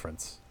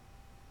difference.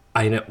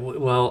 I know.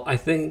 Well, I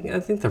think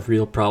the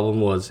real problem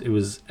was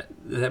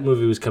that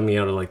movie was coming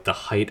out at like the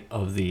height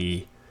of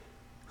the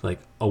like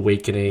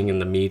awakening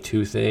and the Me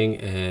Too thing,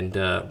 and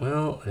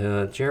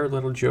Jared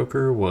Leto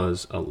Joker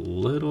was a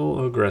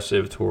little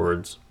aggressive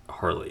towards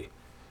Harley.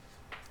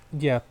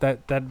 Yeah,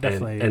 that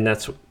definitely and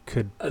that's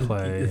could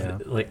play.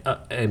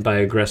 And by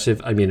aggressive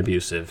I mean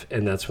abusive,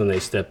 and that's when they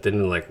stepped in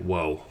and like,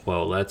 whoa,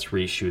 let's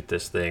reshoot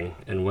this thing,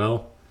 and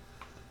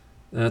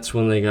that's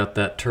when they got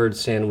that turd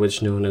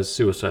sandwich known as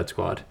Suicide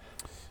Squad.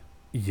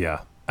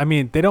 Yeah, I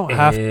mean they don't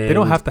have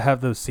to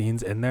have those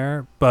scenes in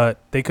there, but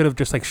they could have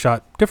just like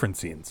shot different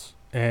scenes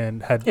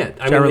and had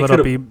Jared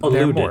Leto be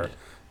there more.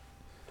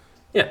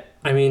 Yeah,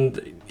 I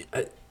mean,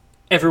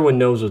 everyone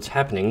knows what's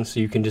happening, so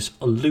you can just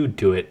allude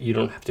to it. You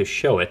don't have to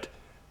show it,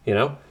 you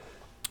know?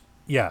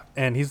 Yeah,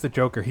 and he's the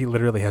Joker. He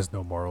literally has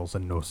no morals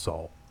and no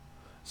soul.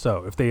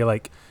 So if they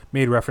like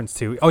made reference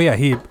to, oh yeah,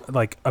 he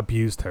like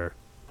abused her,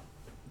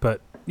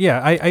 but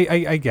yeah,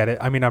 I get it.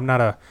 I mean, I'm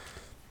not a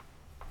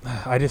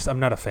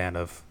fan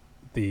of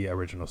the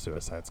original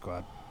Suicide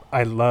Squad.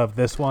 I love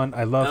this one.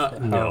 I love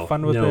how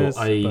fun with this.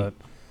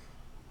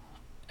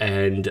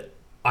 And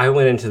I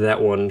went into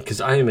that one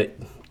because I am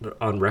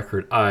on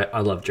record.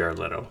 I love Jared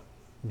Leto.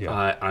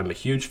 Yeah. I'm a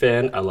huge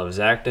fan. I love his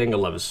acting. I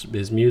love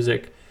his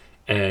music.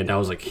 And I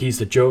was like, he's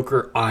the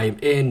Joker. I'm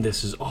in.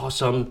 This is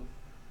awesome.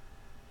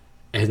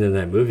 And then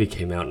that movie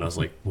came out, and I was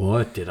like,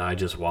 what did I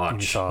just watch?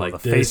 You saw like the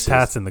face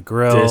tats in the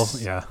grill.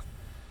 Yeah.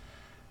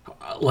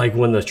 Like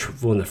when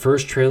the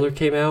first trailer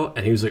came out,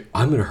 and he was like,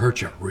 I'm going to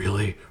hurt you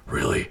really,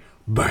 really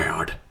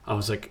bad. I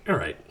was like, all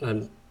right,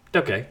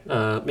 okay,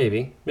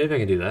 maybe I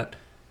can do that.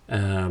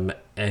 And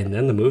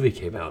then the movie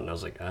came out, and I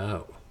was like,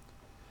 oh.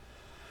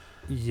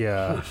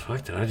 Yeah. What the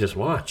fuck did I just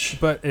watch?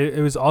 But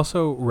it was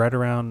also right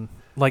around,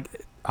 like,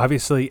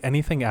 obviously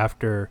anything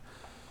after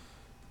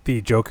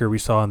the Joker we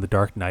saw in The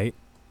Dark Knight,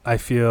 I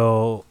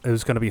feel it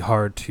was going to be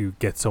hard to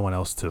get someone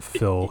else to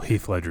fill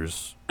Heath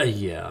Ledger's.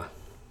 Yeah.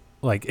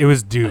 Like, it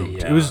was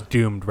doomed. It was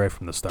doomed right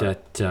from the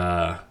start.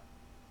 That,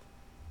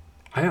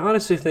 I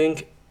honestly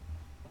think,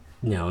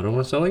 now I don't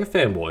want to sound like a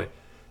fanboy,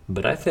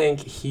 but I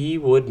think he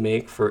would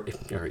make for.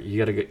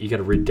 You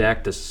gotta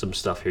redact some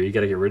stuff here. You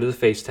gotta get rid of the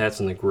face tats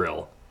and the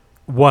grill.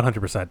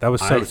 100%. That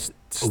was so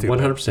stupid.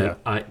 100%.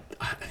 Yeah.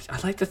 I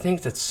like to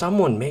think that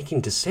someone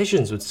making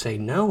decisions would say,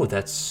 no,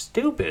 that's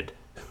stupid.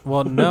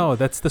 Well, no,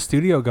 that's the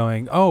studio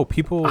going, oh,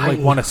 people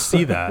want to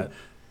see that.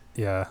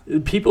 Yeah.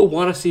 People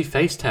want to see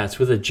face tats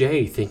with a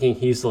J, thinking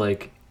he's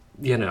like,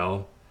 you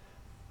know,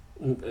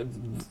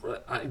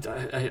 I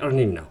don't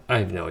even know. I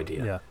have no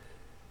idea. Yeah.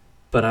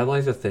 But I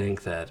like to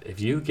think that if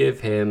you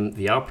give him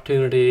the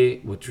opportunity,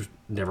 which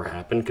never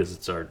happened because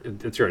it's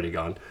already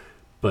gone,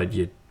 but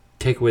you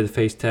take away the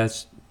face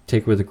tats,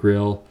 take away the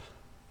grill,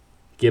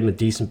 give him a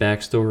decent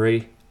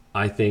backstory,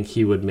 I think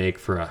he would make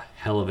for a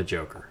hell of a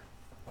Joker.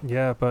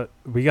 Yeah, but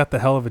we got the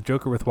hell of a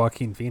Joker with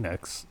Joaquin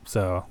Phoenix,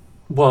 so.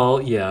 Well,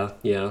 yeah.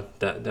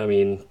 That I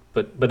mean,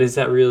 but is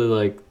that really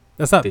like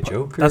that's not the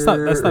Joker? That's not.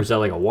 Or is that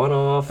like a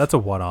one-off? That's a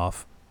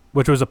one-off,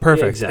 which was a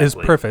perfect. Yeah, exactly. Is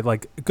perfect.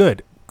 Like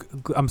good.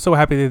 I'm so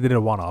happy they did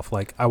a one-off.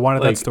 Like I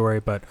wanted that story,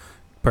 but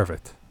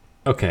perfect.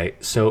 Okay,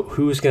 so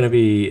who's gonna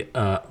be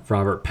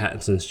Robert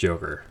Pattinson's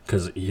Joker?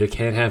 Because you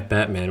can't have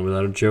Batman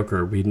without a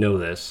Joker. We know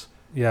this.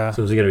 Yeah.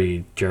 So is it gonna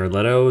be Jared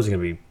Leto? Is it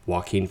gonna be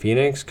Joaquin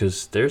Phoenix?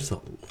 Because there's a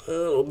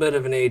little bit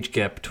of an age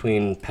gap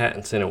between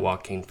Pattinson and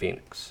Joaquin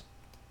Phoenix.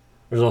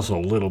 There's also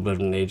a little bit of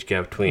an age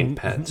gap between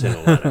Pattinson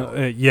and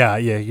Leto. Yeah.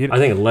 I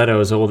think Leto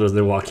is older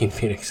than Joaquin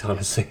Phoenix,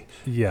 honestly.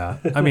 Yeah.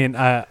 I mean,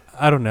 I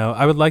don't know.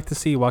 I would like to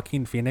see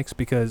Joaquin Phoenix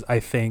because I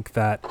think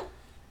that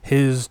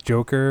his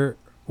Joker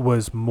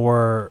was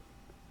more.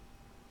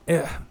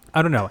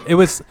 I don't know. It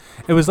was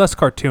less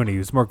cartoony. It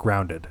was more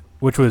grounded,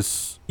 which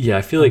was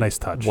I feel like nice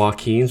touch.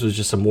 Joaquin's was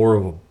just more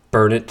of a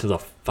burn it to the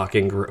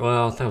fucking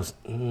well. That was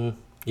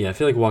I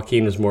feel like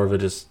Joaquin was more of a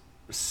just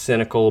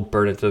cynical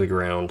burn it to the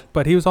ground.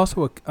 But he was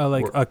also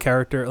a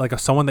character, like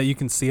someone that you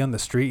can see on the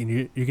street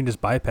and you can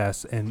just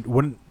bypass and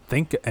wouldn't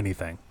think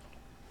anything.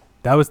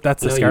 That's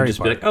the scary just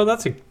part. Be like, oh,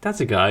 that's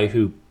a guy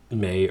who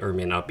may or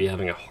may not be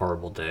having a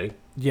horrible day.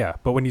 Yeah,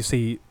 but when you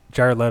see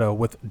Jared Leto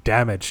with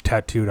damage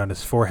tattooed on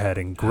his forehead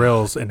and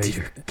grills in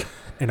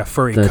a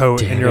furry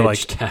coat, and you're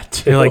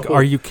like,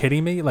 are you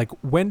kidding me? Like,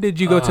 when did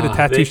you go to the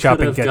tattoo shop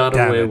and get damage? They could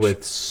have got away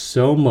with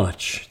so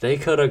much. They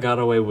could have got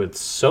away with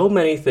so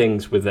many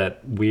things with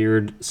that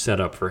weird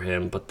setup for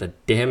him, but the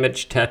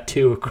damage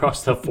tattoo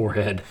across the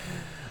forehead.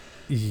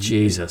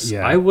 Jesus,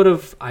 yeah.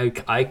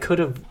 I could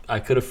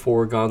have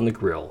foregone the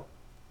grill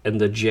and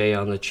the J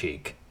on the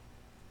cheek,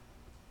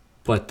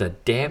 but the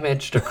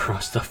damaged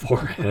across the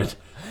forehead.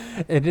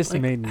 It just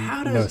made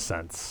no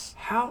sense.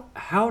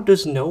 How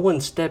does no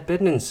one step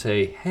in and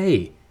say,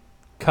 "Hey,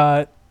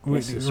 cut"?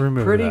 This is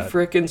pretty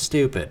freaking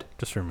stupid.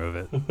 Just remove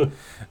it.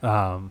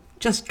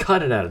 Just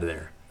cut it out of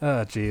there.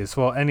 Oh, geez.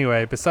 Well,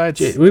 anyway, besides...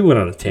 we went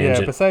on a tangent.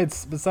 Yeah,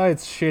 besides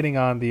shitting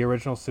on the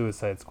original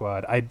Suicide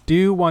Squad, I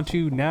do want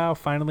to now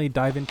finally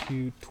dive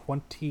into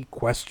 20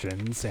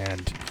 questions,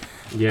 and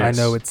yes. I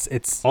know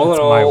it's all in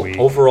all, week.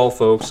 Overall,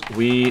 folks,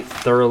 we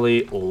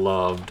thoroughly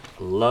loved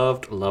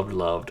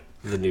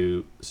the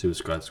new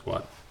Suicide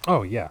Squad.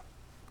 Oh, yeah.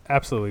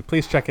 Absolutely.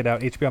 Please check it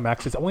out. HBO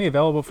Max is only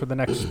available for the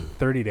next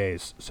 30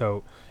 days,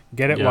 so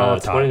get it while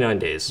it's 29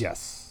 days.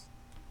 Yes.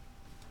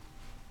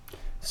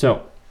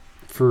 So...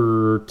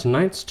 for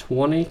tonight's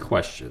 20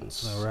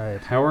 questions. All right.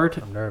 Howard,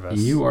 I'm nervous.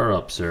 You are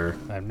up, sir.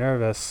 I'm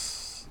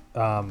nervous.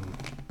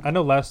 I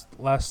know last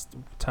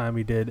time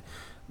we did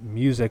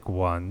music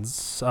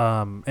ones.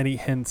 Any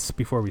hints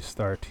before we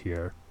start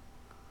here?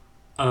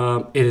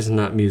 It is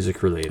not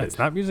music related. It's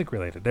not music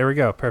related. There we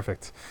go.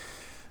 Perfect.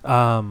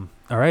 All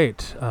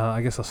right.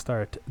 I guess I'll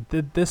start.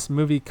 Did this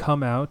movie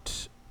come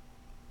out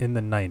in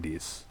the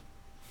 90s?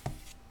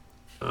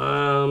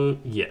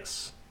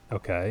 Yes.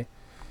 Okay.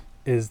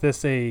 Is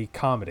this a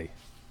comedy?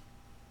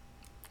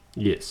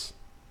 Yes.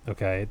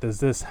 Okay. Does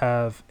this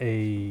have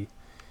a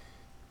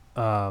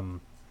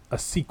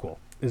sequel?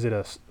 Is it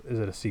a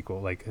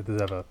sequel? Like, does it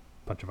have a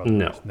bunch of other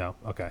movies? No.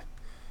 Okay.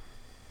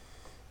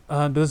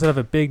 Does it have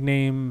a big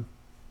name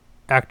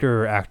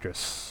actor or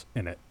actress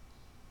in it?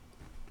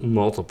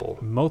 Multiple.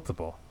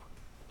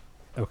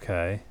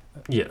 Okay.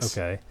 Yes.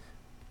 Okay.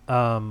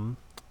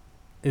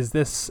 Is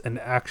this an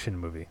action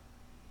movie?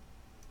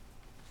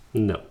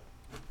 No.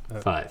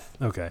 5.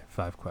 Okay,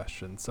 5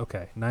 questions.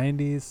 Okay,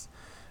 90s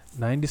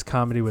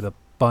comedy with a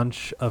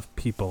bunch of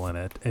people in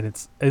it, and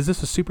is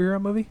this a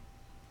superhero movie?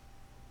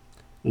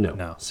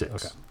 No. 6.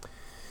 Okay.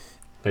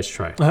 Nice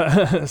try.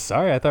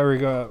 Sorry, I thought we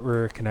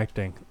were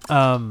connecting.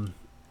 No,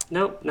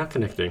 not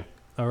connecting.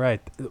 All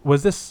right.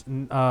 Was this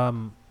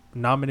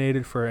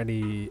nominated for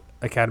any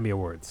Academy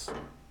Awards?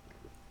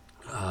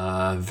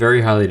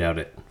 Very highly doubt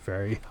it.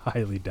 Very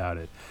highly doubt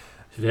it.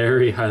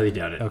 Very highly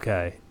doubt it.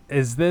 Okay.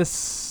 Is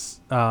this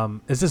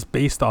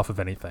based off of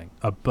anything?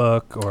 A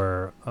book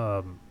or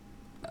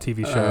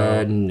TV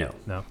show? No.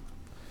 No.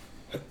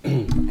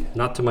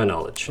 Not to my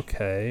knowledge.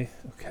 Okay.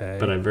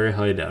 But I very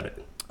highly doubt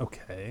it.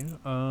 Okay.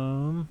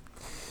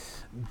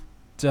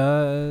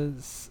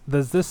 Does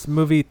this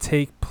movie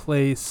take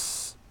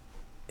place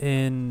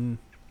in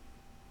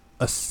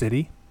a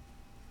city?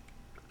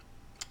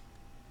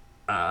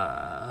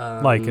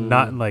 Like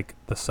not in like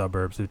the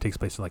suburbs. It takes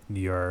place in like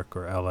New York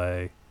or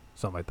LA,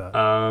 something like that.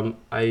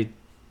 I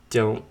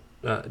don't.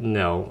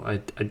 No, I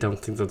don't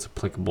think that's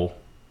applicable.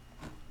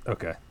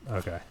 Okay.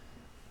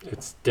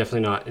 It's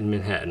definitely not in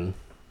Manhattan.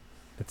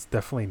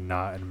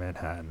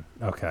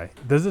 Okay.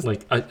 Does this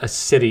like a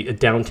city, a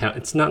downtown?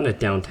 It's not in a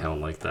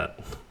downtown like that.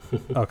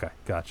 Okay,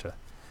 gotcha.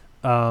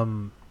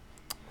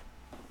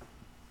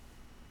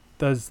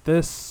 Does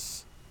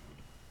this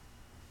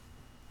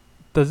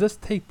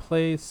take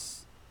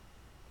place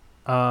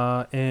in?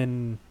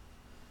 I'm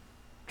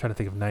trying to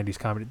think of 90s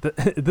comedy.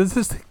 Does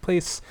this take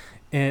place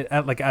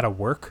at a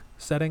work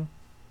setting?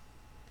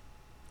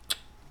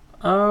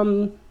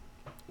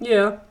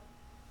 Yeah.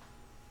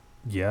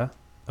 Yeah.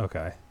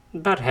 Okay.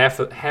 About half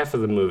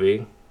of the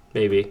movie,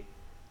 maybe.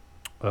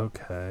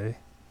 Okay.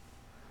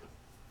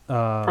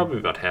 Probably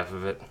about half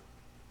of it.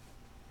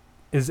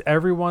 Is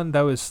everyone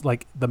that was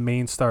like the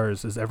main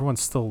stars? Is everyone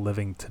still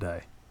living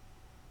today?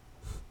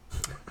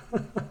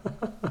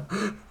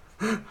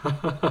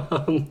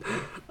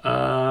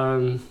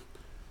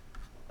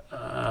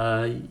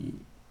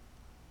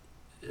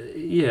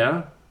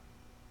 Yeah.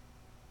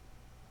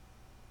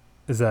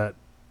 Is that?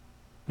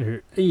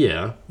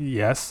 Yeah.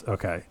 Yes.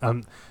 Okay.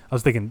 I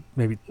was thinking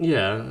maybe.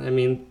 Yeah. I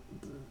mean,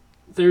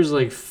 there's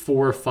like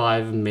 4 or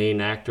 5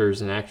 main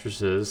actors and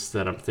actresses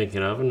that I'm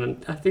thinking of,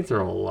 and I think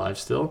they're all alive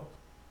still.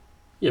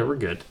 Yeah, we're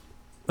good.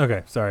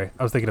 Okay. Sorry,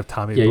 I was thinking of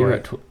Tommy Boy. Yeah,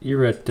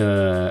 you're at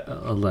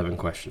 11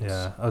 questions.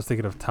 Yeah, I was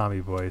thinking of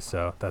Tommy Boy,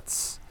 so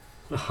that's.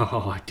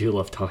 Oh, I do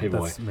love Tommy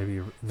Boy. That's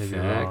maybe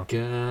Fat wrong.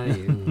 Guy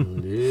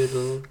and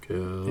little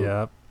girl.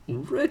 Yep.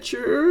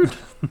 Richard.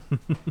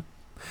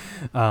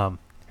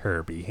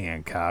 Herbie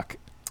Hancock.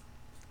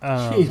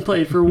 He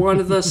played for one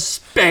of the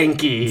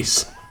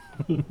Spankies.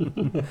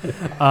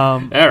 All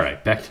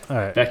right, back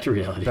to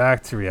reality.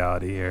 Back to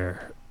reality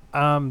here.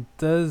 So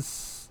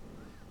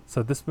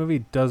this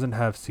movie doesn't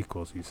have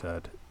sequels, you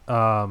said.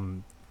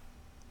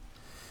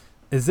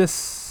 Is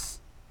this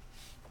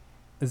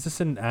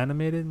an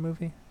animated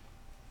movie?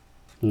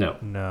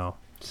 No.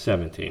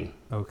 17.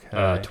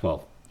 Okay.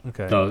 12.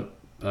 Okay.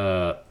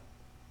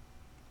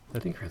 I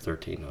think we're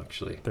 13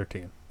 actually.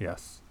 13.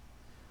 Yes.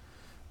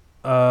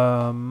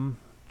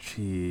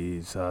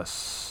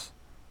 Jesus.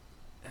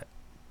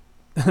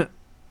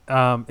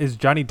 Is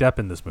Johnny Depp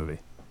in this movie?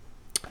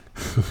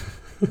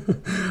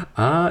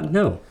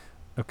 No.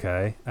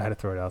 Okay, I had to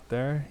throw it out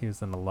there. He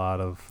was in a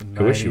lot of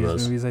 90s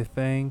movies, I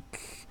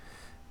think.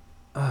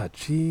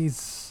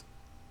 Jeez.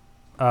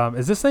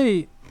 Does this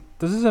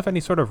have any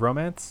sort of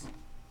romance?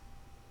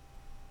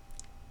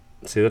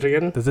 Say that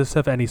again? Does this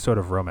have any sort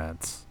of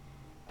romance?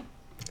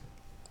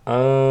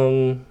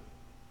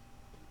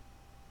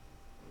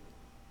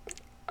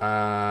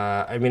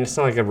 I mean, it's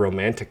not like a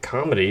romantic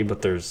comedy,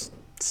 but there's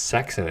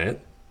sex in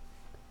it.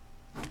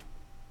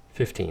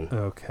 15.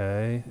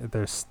 Okay.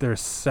 There's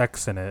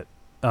sex in it.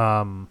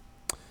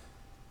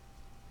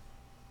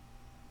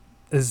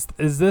 Is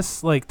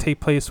this like take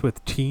place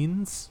with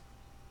teens?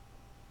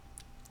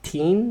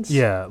 Teens?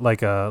 Yeah,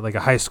 like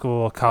a high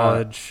school,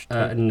 college.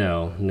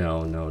 No.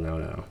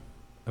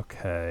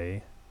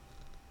 Okay.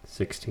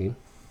 16.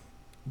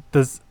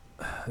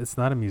 It's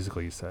not a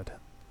musical, you said.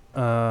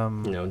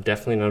 No,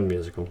 definitely not a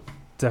musical.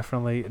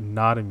 Definitely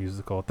not a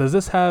musical. Does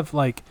this have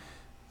like?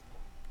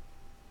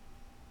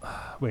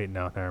 Wait,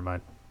 no, never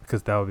mind.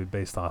 Because that would be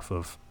based off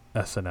of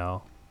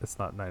SNL. It's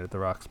not Night at the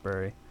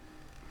Roxbury.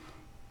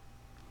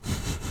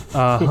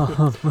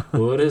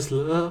 What is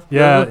love?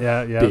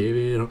 Yeah.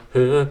 Baby, don't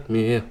hurt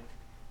me.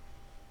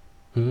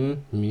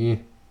 Hurt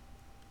me.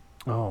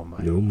 Oh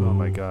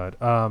my God.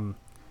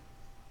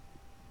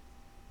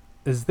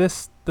 Does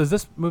this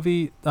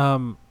movie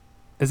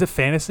is it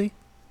fantasy?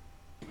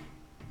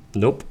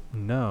 Nope.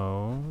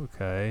 No.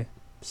 Okay.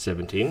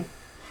 17.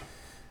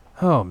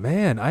 Oh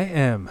man, I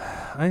am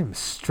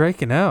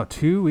striking out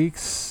 2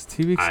 weeks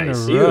in a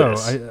see row.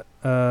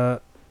 This.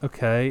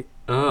 Okay.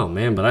 Oh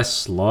man, but I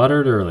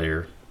slaughtered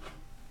earlier.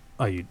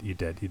 Oh, you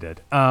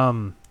did.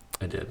 I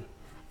did.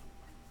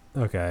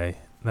 Okay,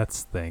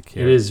 let's think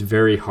here. It is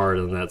very hard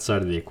on that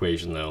side of the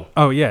equation, though.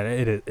 Oh yeah,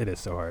 it is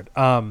so hard.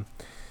 When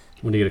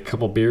you get a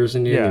couple beers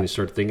in you and you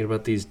start thinking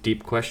about these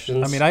deep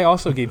questions. I mean, I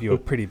also gave you a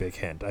pretty big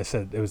hint. I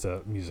said it was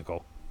a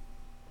musical.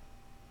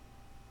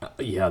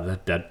 Yeah,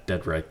 that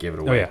dead right gave it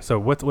away. Oh yeah. So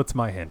what's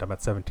my hint? I'm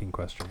at 17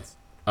 questions.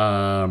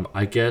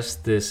 I guess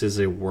this is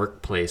a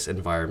workplace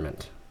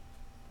environment.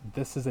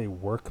 This is a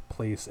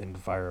workplace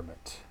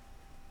environment.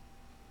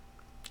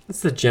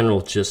 That's the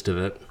general gist of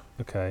it.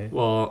 Okay.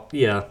 Well,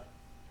 yeah.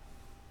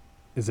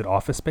 Is it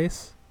Office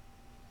Space?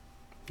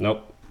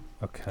 Nope.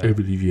 Okay. I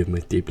believe you have my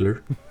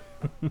stapler.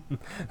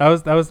 that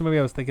was the movie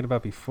I was thinking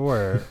about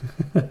before,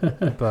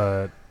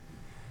 but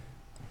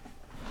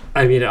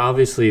I mean,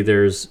 obviously,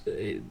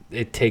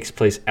 it takes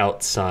place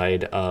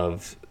outside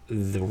of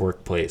the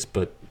workplace,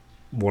 but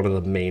one of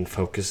the main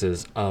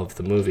focuses of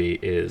the movie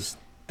is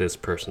this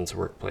person's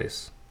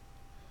workplace.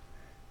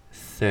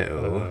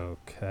 So,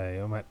 okay,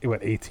 I'm at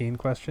 18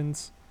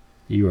 questions.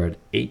 You are at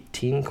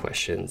 18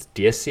 questions.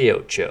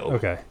 18.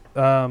 Okay.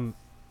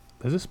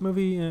 Is this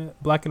movie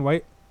black and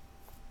white?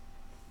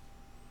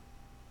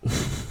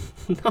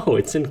 No,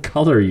 it's in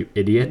color, you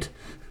idiot.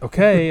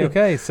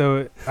 Okay.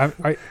 So, all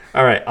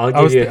right, I'll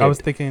give you a hint. I was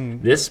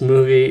thinking this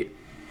movie.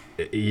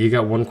 You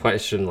got one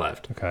question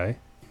left. Okay.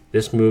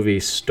 This movie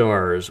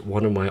stars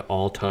one of my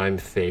all-time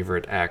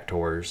favorite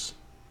actors.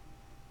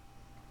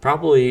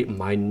 Probably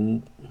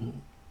my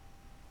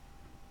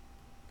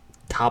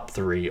top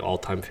 3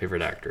 all-time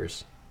favorite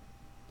actors.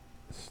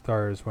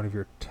 Stars one of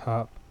your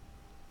top.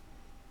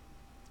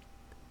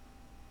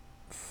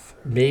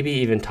 Maybe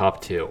even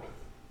top 2.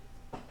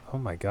 Oh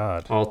my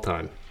God. All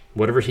time.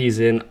 Whatever he's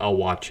in, I'll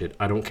watch it.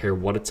 I don't care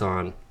what it's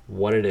on,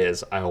 what it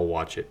is, I'll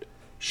watch it.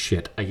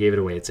 Shit, I gave it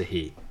away. It's a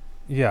he.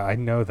 Yeah, I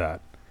know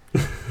that.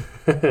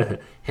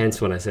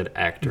 Hence when I said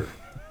actor.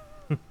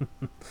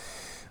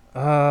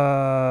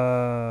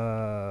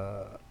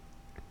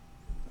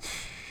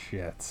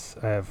 Shit.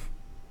 I have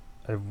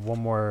one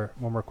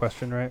more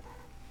question, right?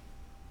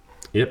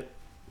 Yep.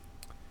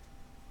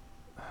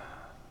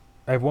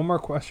 I have one more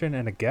question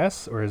and a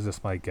guess, or is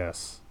this my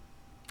guess?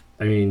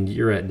 I mean,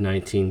 you're at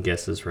 19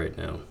 guesses right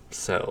now.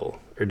 Or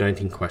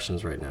 19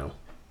 questions right now.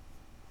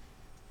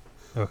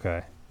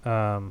 Okay.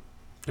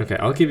 Okay,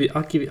 I'll give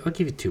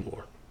you 2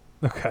 more.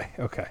 Okay.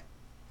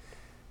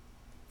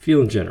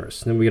 Feeling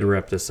generous. Then we got to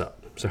wrap this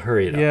up. So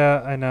hurry it up.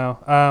 Yeah, I know.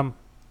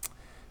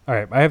 All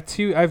right, I have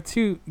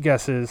two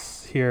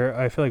guesses here.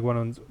 I feel like one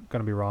of them's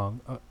gonna be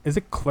wrong. Is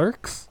it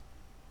Clerks?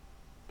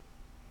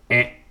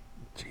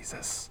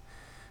 Jesus.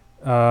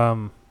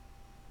 I'm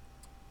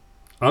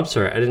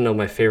sorry, I didn't know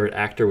my favorite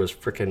actor was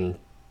frickin'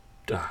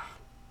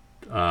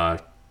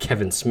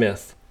 Kevin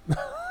Smith.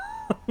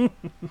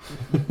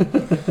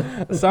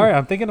 Sorry,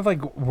 I'm thinking of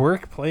like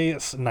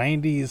workplace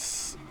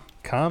 90s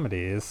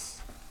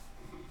comedies.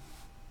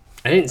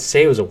 I didn't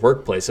say it was a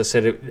workplace. I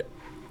said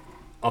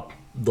a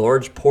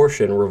large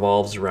portion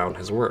revolves around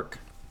his work.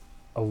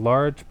 A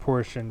large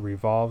portion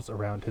revolves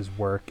around his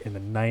work in the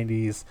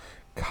 90s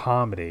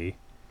comedy.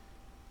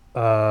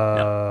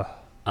 No.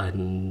 A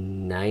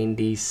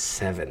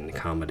 97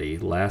 comedy.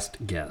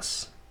 Last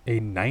guess.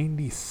 A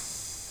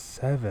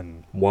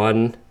 97.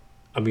 1.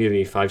 I'm giving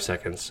you 5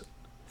 seconds.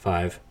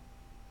 5.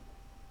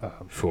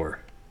 4.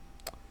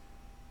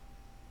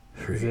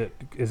 3.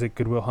 Is it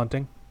Good Will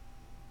Hunting?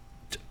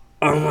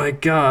 Oh my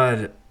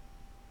God.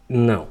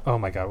 No. Oh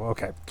my God.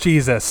 Okay.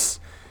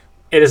 Jesus.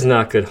 It is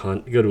not Good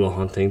Will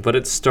Hunting, but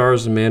it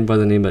stars a man by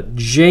the name of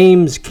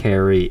James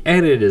Carey,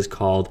 and it is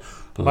called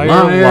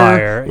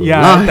Liar.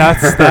 Yeah, Liar.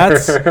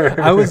 that's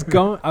I was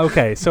going.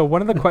 Okay, so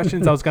one of the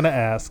questions I was going to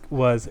ask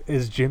was,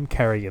 is Jim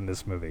Carrey in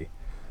this movie?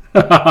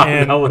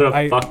 And that would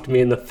have fucked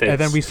me in the face. And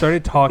then we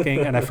started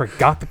talking, and I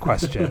forgot the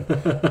question.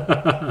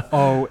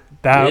 Oh,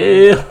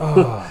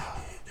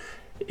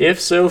 If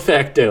so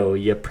facto,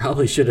 you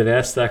probably should have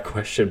asked that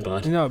question,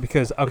 bud. No,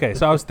 because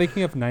so I was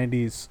thinking of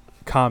 90s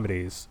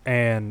comedies,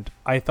 and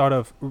I thought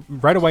of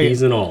right away.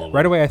 He's in all of them.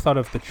 Right away, I thought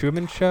of The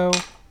Truman Show,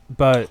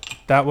 but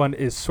that one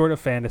is sort of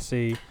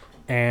fantasy.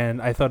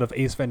 And I thought of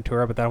Ace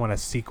Ventura, but that one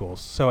has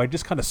sequels. So I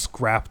just kind of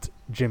scrapped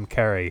Jim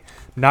Carrey,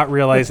 not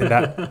realizing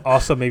that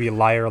also maybe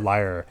Liar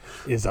Liar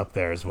is up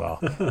there as well.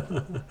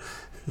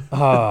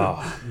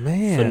 Oh,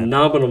 man.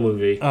 Phenomenal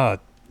movie.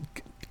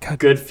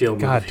 Good film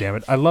movie. God damn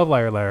it. I love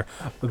Liar Liar.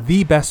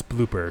 The best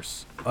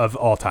bloopers of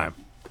all time.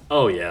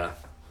 Oh, yeah.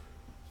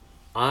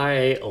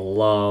 I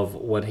love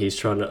when he's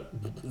trying to,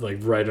 like,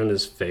 write on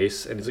his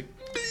face, and he's like,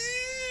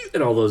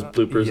 and all those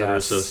bloopers that are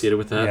associated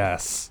with that.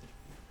 Yes.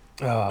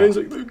 He's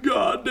like, the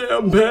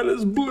goddamn pen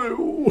is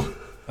blue.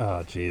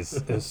 Oh,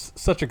 jeez. It's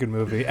such a good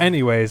movie.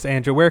 Anyways,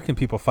 Andrew, where can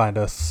people find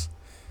us?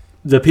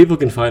 The people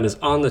can find us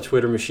on the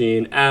Twitter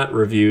machine at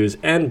Reviews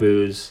and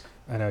Booze.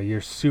 I know, you're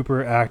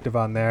super active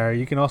on there.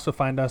 You can also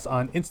find us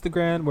on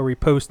Instagram, where we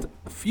post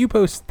a few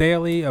posts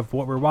daily of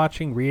what we're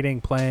watching,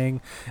 reading,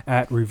 playing,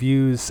 at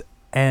Reviews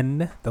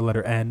N, the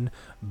letter N,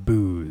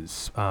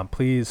 Booze.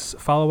 Please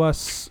follow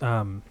us.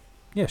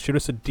 Shoot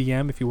us a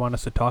DM if you want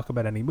us to talk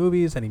about any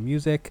movies, any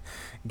music,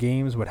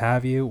 games, what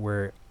have you.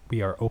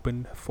 We are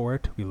open for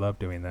it. We love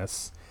doing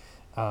this.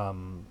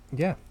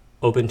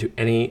 Open to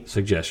any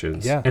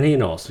suggestions. Yeah. Any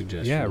and all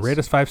suggestions. Yeah, rate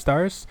us 5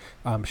 stars.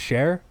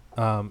 Share.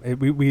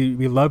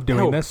 We love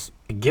doing this.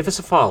 Give us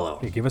a follow.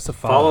 Yeah, give us a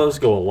follow. Follows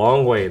go a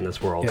long way in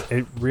this world. Yeah,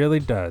 it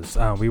really does.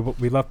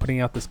 We love putting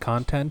out this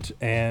content,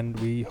 and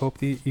we hope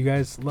that you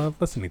guys love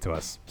listening to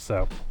us.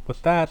 So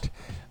with that,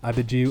 I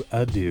bid you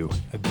adieu.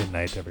 A good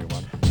night,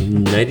 everyone.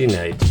 Nighty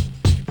night.